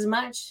warnings as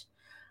much.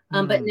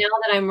 But now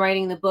that I'm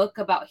writing the book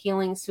about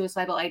healing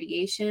suicidal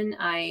ideation,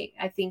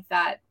 I think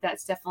that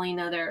that's definitely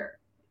another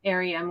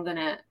area I'm going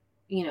to,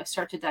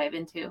 start to dive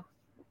into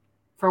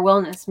for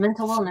wellness,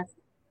 mental wellness.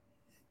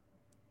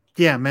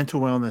 Yeah, mental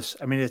wellness.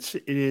 I mean,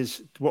 it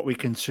is what we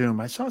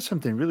consume. I saw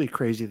something really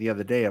crazy the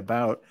other day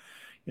about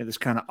this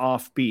kind of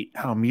offbeat,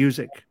 how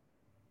music,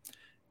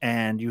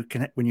 and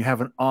when you have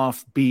an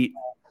offbeat,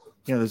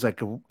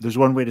 there's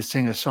one way to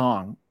sing a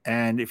song,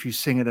 and if you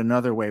sing it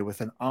another way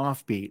with an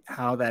offbeat,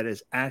 how that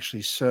is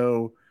actually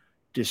so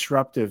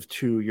disruptive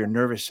to your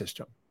nervous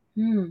system.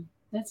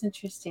 That's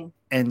interesting.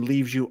 And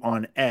leaves you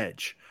on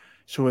edge.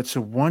 So it's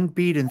a 1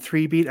 beat and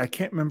 3 beat. I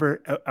can't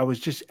remember.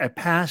 I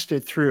passed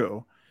it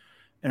through,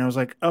 and I was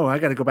like, oh, I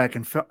got to go back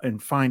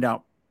and find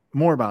out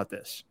more about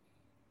this.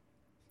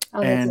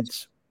 Oh, And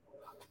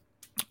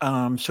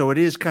so it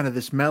is kind of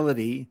this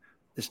melody,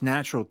 this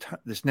natural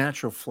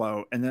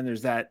flow, and then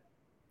there's that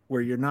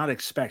where you're not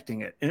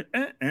expecting it, and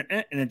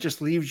it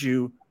just leaves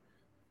you,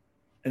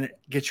 and it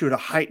gets you at a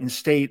heightened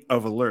state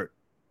of alert,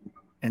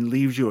 and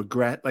leaves you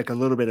like a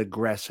little bit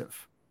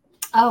aggressive.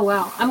 Oh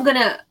wow,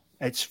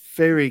 It's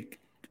very,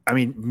 I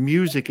mean,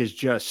 music is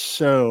just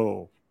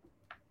so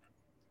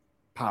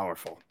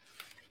powerful.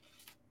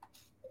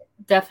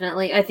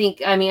 Definitely. I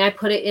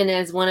put it in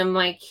as one of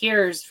my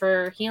cures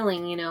for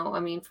healing,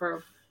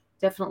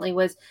 definitely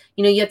was,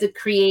 you have to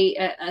create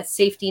a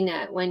safety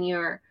net when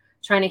you're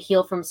trying to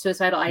heal from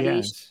suicidal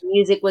ideation. Yes.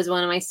 Music was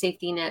one of my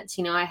safety nets.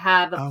 I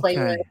have a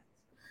playlist Okay.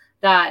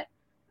 that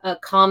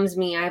calms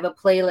me. I have a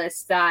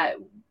playlist that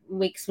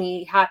makes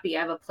me happy.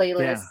 I have a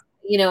playlist,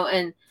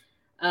 and,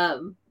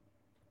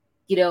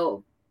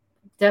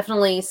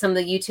 definitely some of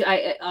the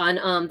YouTube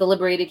on the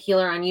Liberated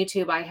Healer on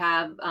YouTube. I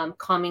have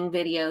calming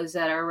videos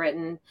that are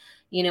written,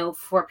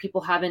 for people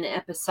having an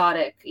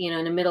episodic,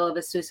 in the middle of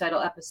a suicidal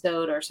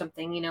episode or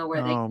something,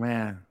 where they,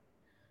 man,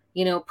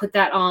 put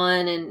that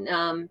on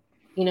and,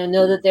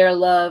 know that they're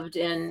loved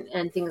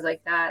and things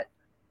like that.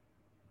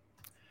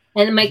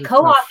 And my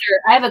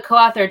co-author, I have a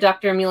co-author,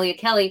 Dr. Amelia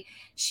Kelly.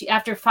 She,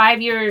 after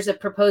 5 years of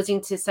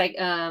proposing to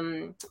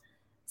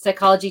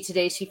Psychology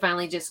Today, she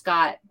finally just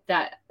got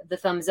the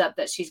thumbs up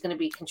that she's going to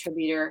be a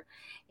contributor.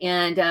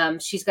 And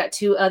she's got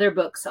 2 other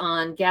books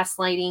on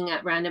gaslighting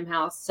at Random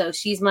House. So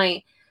she's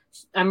the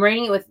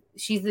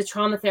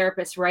trauma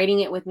therapist writing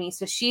it with me.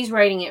 So she's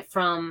writing it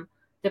from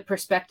the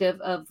perspective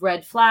of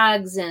red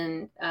flags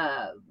and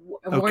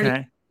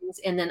warning things,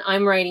 and then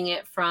I'm writing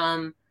it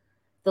from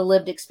the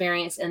lived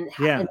experience and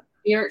the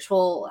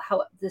spiritual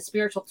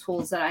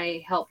tools that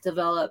I helped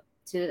develop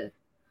to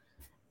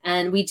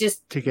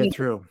get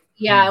through.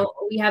 Yeah,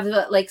 we have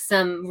like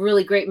some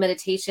really great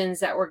meditations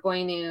that we're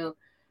going to,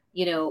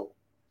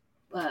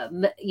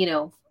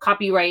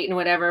 copyright and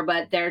whatever,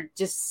 but they're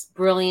just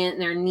brilliant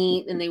and they're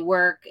neat and they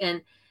work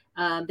and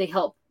they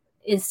help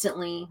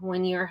instantly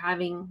when you're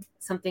having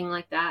something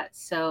like that.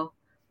 So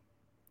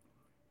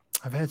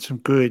I've had some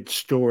good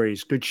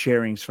stories, good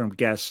sharings from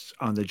guests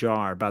on the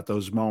jar about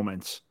those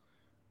moments.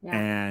 Yeah.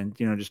 And,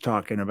 just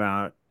talking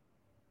about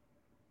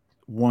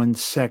 1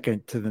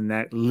 second to the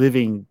next,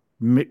 living,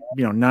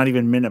 not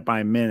even minute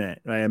by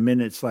minute, right? A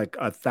minute's like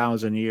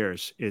 1,000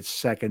 years. It's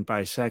second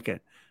by second.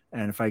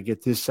 And if I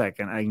get this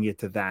second, I can get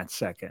to that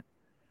second.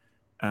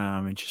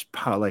 And just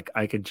how, like,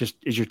 I could just,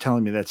 as you're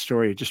telling me that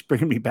story, just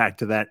bringing me back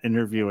to that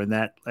interview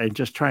and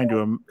just trying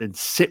to and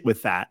sit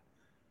with that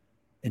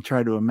and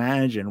try to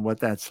imagine what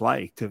that's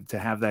like to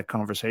have that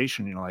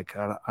conversation. Like,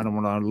 I don't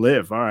want to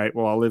live. All right,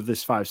 well, I'll live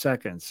this 5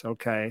 seconds.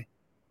 Okay.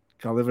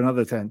 I'll live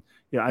another 10.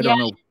 I don't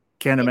know.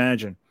 Can't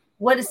imagine.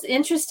 What is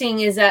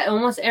interesting is that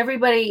almost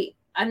everybody,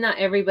 not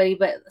everybody,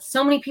 but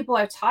so many people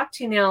I've talked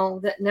to now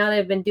that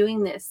I've been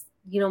doing this,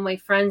 my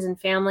friends and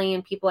family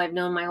and people I've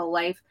known my whole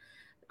life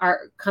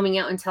are coming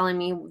out and telling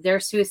me their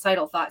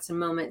suicidal thoughts and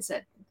moments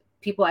that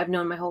people I've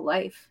known my whole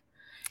life.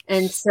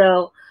 And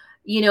so,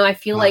 I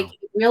feel like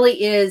it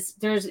really is,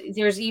 there's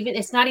even,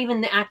 it's not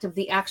even the act of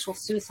the actual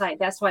suicide.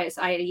 That's why it's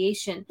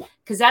ideation,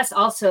 because that's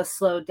also a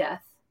slow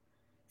death.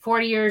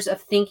 40 years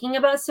of thinking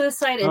about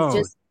suicide is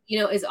just,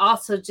 is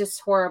also just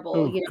horrible.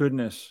 Oh,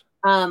 goodness.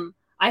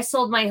 I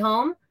sold my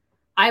home.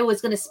 I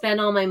was going to spend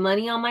all my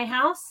money on my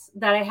house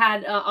that I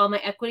had, all my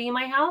equity in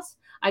my house.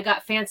 I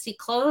got fancy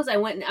clothes. I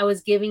went and I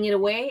was giving it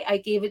away. I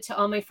gave it to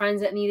all my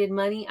friends that needed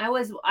money. I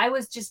was like,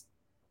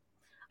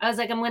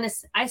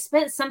 I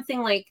spent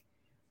something like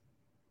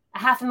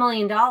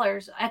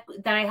 $500,000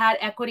 that I had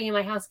equity in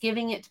my house,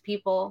 giving it to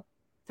people,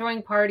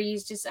 throwing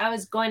parties. I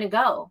was going to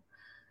go.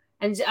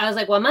 And I was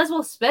like, well, I might as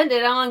well spend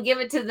it. I want to give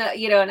it to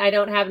and I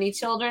don't have any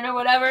children or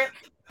whatever.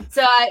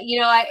 So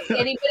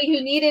anybody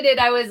who needed it,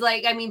 I was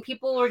like,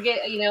 people were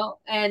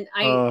and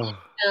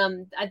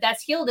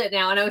that's healed it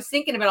now. And I was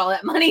thinking about all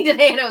that money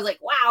today and I was like,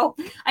 wow,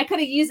 I could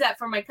have used that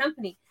for my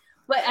company.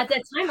 But at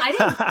that time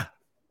I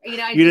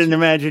didn't, you didn't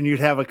imagine you'd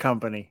have a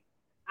company.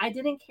 I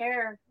didn't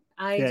care.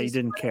 You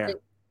didn't care.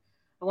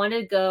 I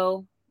wanted to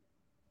go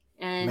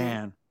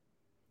and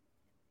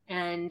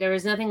there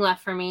was nothing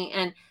left for me.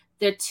 And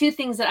there are 2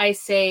 things that I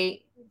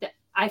say that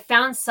I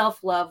found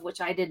self-love,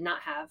 which I did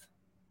not have.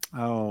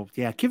 Oh,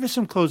 yeah. Give us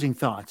some closing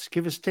thoughts.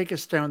 Take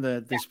us down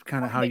this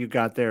kind of how you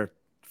got there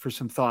for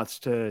some thoughts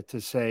to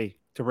say,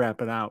 to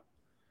wrap it out.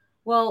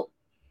 Well,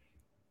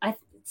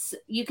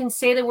 you can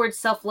say the word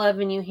self-love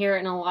and you hear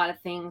it in a lot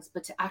of things,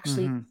 but to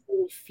actually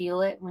really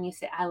feel it when you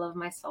say, I love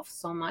myself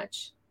so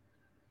much.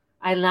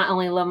 I not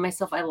only love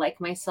myself, I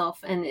like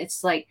myself. And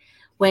it's like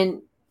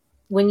when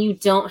you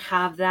don't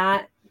have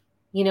that,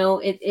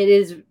 it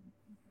is,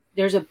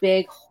 there's a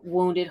big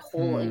wounded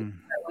hole in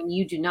when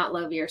you do not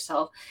love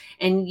yourself,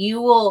 and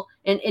you will,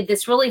 and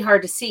it's really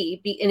hard to see.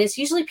 And it's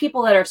usually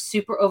people that are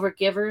super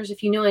overgivers.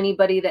 If you know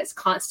anybody that's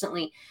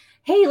constantly,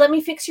 hey, let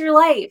me fix your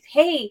life.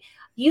 Hey,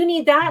 you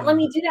need that. Let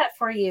me do that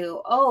for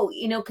you. Oh,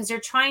 because they're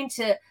trying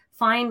to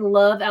find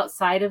love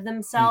outside of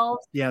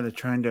themselves. Yeah. They're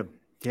trying to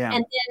Yeah.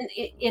 And then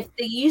if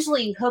they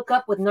usually hook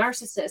up with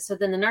narcissists, so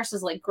then the narcissist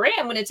is like, great,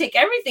 I'm going to take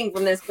everything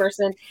from this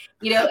person,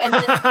 and then they end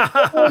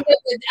up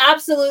with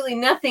absolutely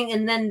nothing,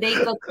 and then they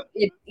go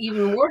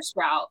even worse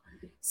route.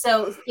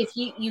 So if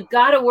you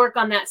got to work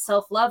on that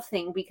self-love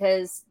thing,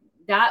 because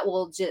that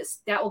will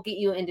get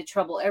you into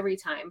trouble every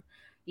time,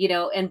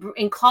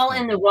 and call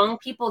in the wrong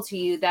people to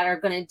you that are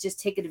going to just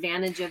take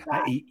advantage of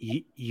that.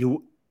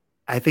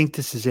 I think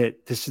this is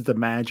it. This is the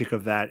magic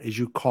of that, is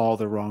you call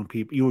the wrong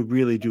people. You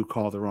really do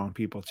call the wrong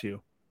people to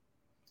you.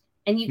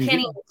 And you can't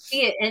even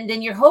see it. And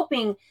then you're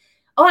hoping,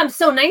 oh, I'm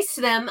so nice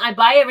to them. I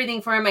buy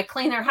everything for them. I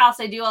clean their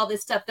house. I do all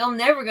this stuff. They're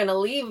never going to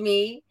leave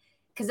me,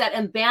 because that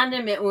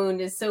abandonment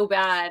wound is so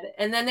bad.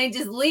 And then they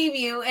just leave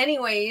you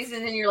anyways.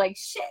 And then you're like,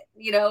 shit,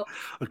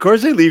 Of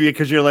course they leave you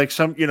because you're like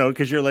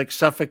because you're like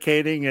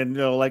suffocating and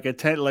like a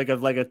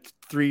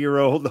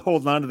 3-year-old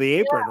holding onto the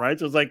apron, right?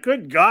 So it's like,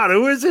 good God,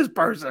 who is this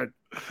person?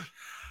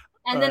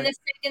 And then the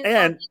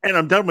second and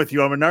I'm done with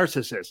you. I'm a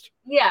narcissist.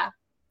 Yeah.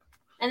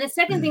 And the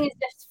second thing is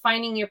just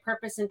finding your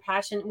purpose and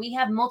passion. We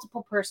have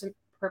multiple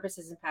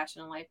purposes and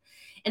passion in life.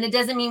 And it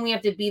doesn't mean we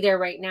have to be there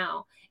right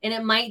now. And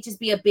it might just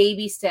be a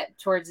baby step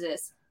towards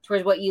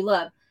what you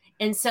love.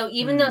 And so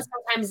even though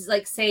sometimes,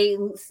 like, say,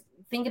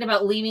 thinking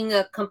about leaving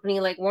a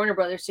company like Warner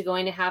Brothers to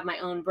going to have my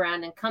own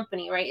brand and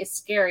company, right, is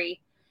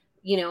scary,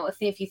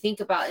 if you think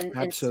about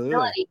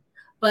instability.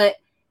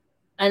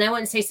 And I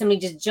wouldn't say somebody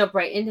just jump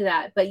right into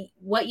that. But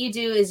what you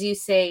do is you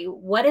say,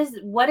 what is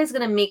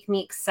going to make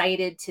me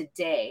excited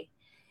today?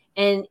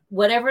 And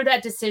whatever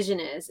that decision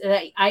is,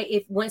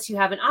 if once you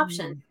have an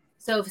option.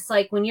 So if it's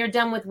like when you're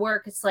done with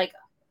work, it's like,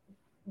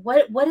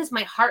 what is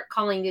my heart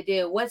calling to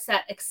do? What's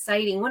that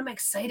exciting? What am I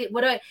excited?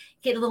 What do I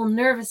get a little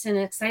nervous and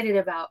excited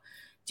about?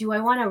 Do I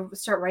want to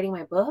start writing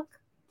my book?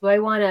 Do I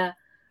want to,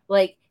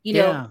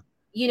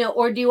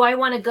 or do I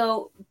want to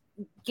go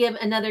give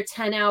another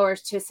 10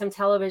 hours to some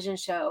television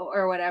show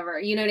or whatever?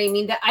 You know what I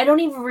mean? That I don't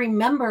even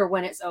remember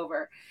when it's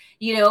over,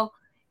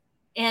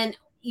 and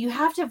you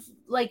have to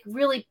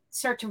really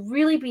start to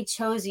really be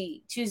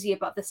choosy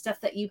about the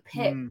stuff that you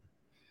pick,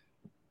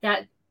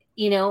 that,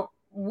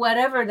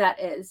 whatever that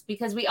is,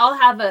 because we all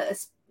have a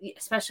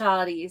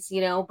specialities,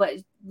 but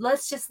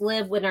let's just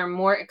live with our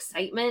more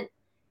excitement,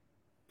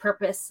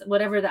 purpose,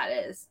 whatever that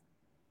is.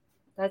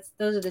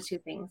 Those are the two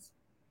things.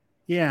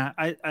 Yeah,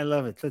 I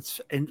love it.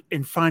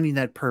 And finding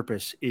that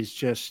purpose is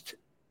just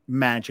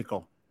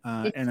magical.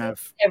 And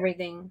I've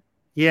everything.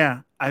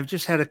 Yeah, I've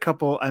just had a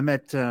couple. I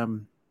met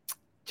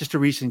just a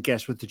recent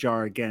guest with the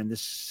jar again.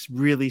 This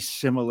really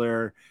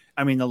similar.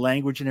 I mean, the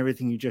language and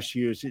everything you just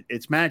used,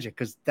 it's magic,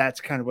 because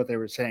that's kind of what they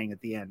were saying at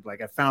the end.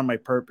 Like, I found my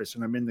purpose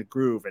and I'm in the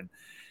groove, and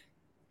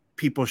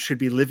people should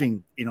be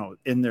living,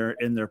 in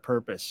their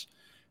purpose,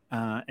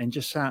 and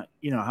just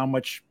how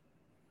much.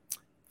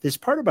 This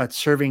part about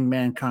serving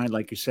mankind,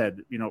 like you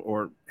said,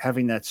 or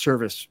having that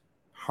service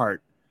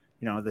heart,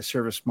 the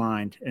service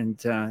mind. And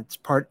it's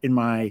part in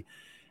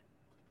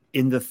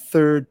the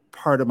third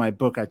part of my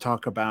book, I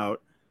talk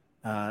about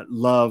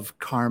love,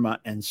 karma,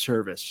 and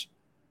service.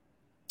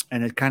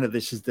 And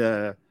this is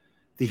the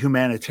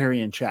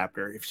humanitarian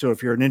chapter.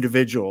 If you're an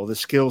individual, the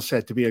skill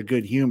set to be a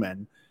good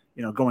human,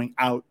 going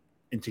out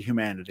into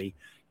humanity,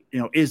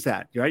 is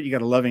that, right? You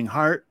got a loving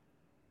heart.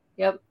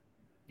 Yep.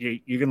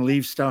 You're going to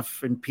leave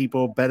stuff in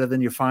people better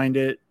than you find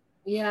it.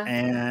 Yeah.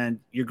 And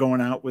you're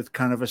going out with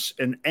kind of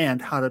and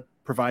how to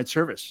provide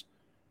service,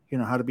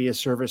 how to be a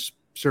service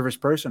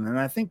person. And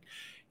I think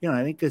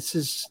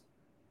this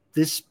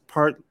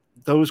part,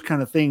 those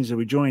kind of things that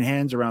we join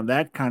hands around,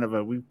 that kind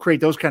of we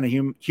create those kind of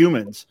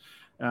humans.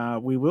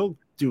 We will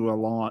do a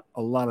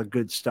lot of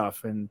good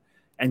stuff and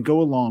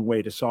go a long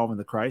way to solving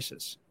the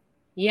crisis.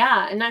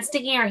 Yeah. And not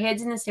sticking our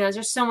heads in the sand.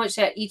 There's so much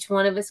that each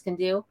one of us can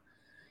do.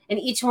 And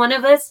each one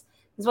of us,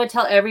 is what I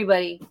tell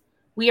everybody.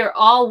 We are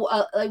all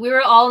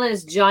in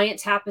this giant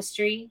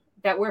tapestry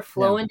that we're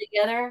flowing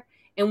together,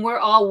 and we're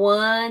all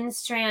one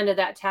strand of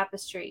that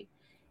tapestry.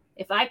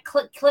 If I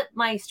clip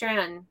my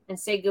strand and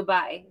say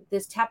goodbye,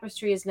 this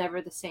tapestry is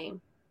never the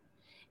same.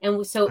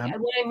 And so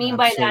what I mean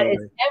by that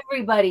is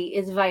everybody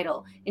is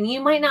vital. And you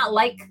might not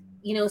like,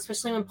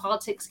 especially when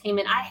politics came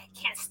in, I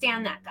can't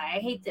stand that guy. I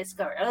hate this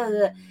guy.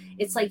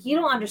 It's like, you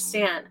don't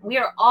understand. We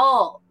are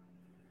all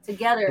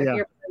together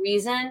here for a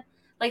reason.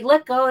 Like,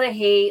 let go of the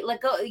hate.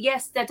 Let go.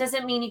 Yes, that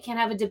doesn't mean you can't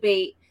have a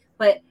debate,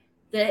 but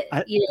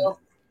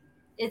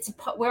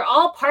we're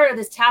all part of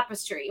this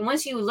tapestry. And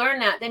once you learn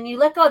that, then you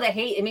let go of the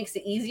hate. It makes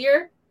it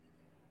easier.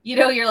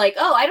 You're like,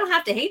 oh, I don't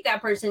have to hate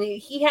that person.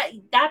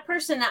 That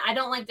person that I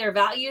don't like their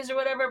values or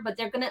whatever, but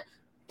they're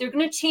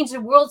gonna change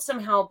the world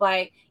somehow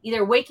by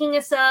either waking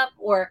us up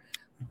or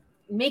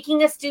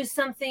making us do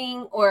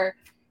something. Or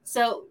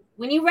so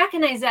when you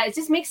recognize that, it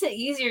just makes it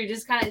easier.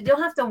 Just kind of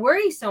don't have to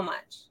worry so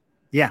much.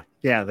 Yeah.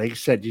 Like you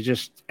said,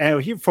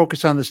 you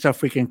focus on the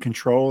stuff we can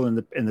control and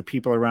the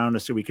people around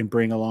us that we can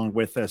bring along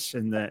with us,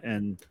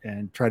 and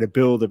try to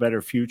build a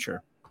better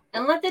future.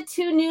 And let the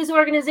two news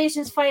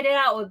organizations fight it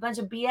out with a bunch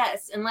of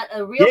BS, and let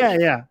a real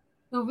people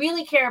who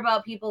really care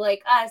about people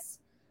like us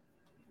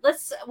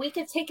we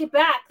can take it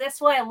back.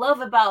 That's what I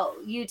love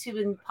about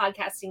YouTube and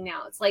podcasting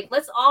now. It's like,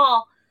 let's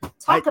all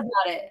talk about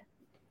it.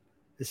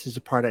 This is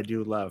a part I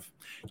do love.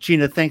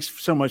 Gina, thanks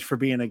so much for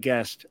being a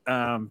guest.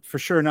 For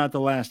sure, not the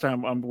last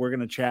time we're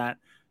going to chat.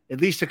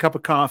 At least a cup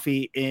of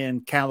coffee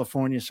in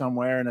California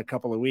somewhere in a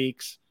couple of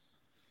weeks.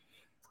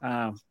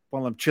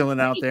 While I'm chilling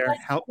out there.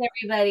 Help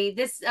everybody.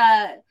 This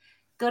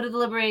go to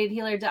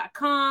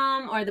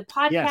theliberatedhealer.com or the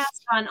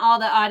podcast on all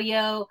the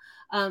audio.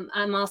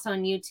 I'm also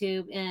on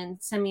YouTube, and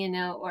send me a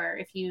note, or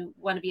if you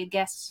want to be a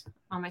guest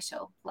on my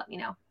show, let me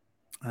know.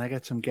 I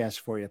got some guests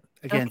for you.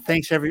 Again,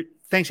 thanks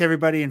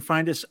everybody, and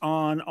find us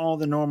on all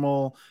the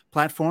normal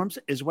platforms,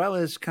 as well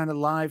as kind of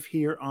live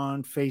here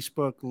on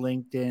Facebook,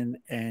 LinkedIn,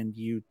 and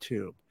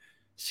YouTube.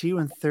 See you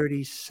in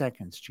 30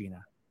 seconds,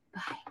 Gina.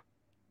 Bye.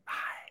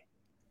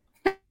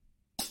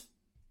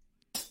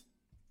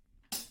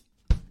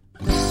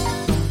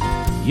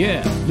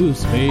 Yeah,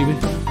 loose, baby.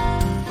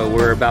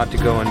 We're about to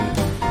go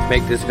and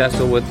make this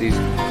vessel with these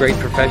great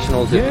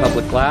professionals in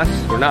public glass.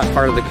 We're not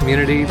part of the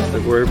community,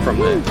 but we're from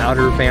the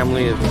outer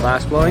family of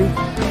glass blowing.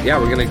 Yeah,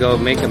 we're going to go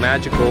make a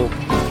magical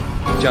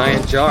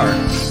giant jar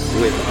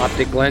with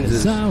optic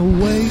lenses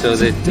so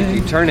that if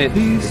you turn it,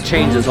 it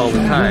changes all the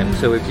time.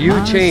 So if you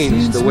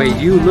change the way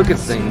you look at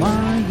things,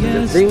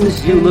 the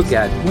things you look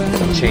at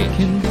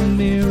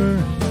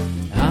change.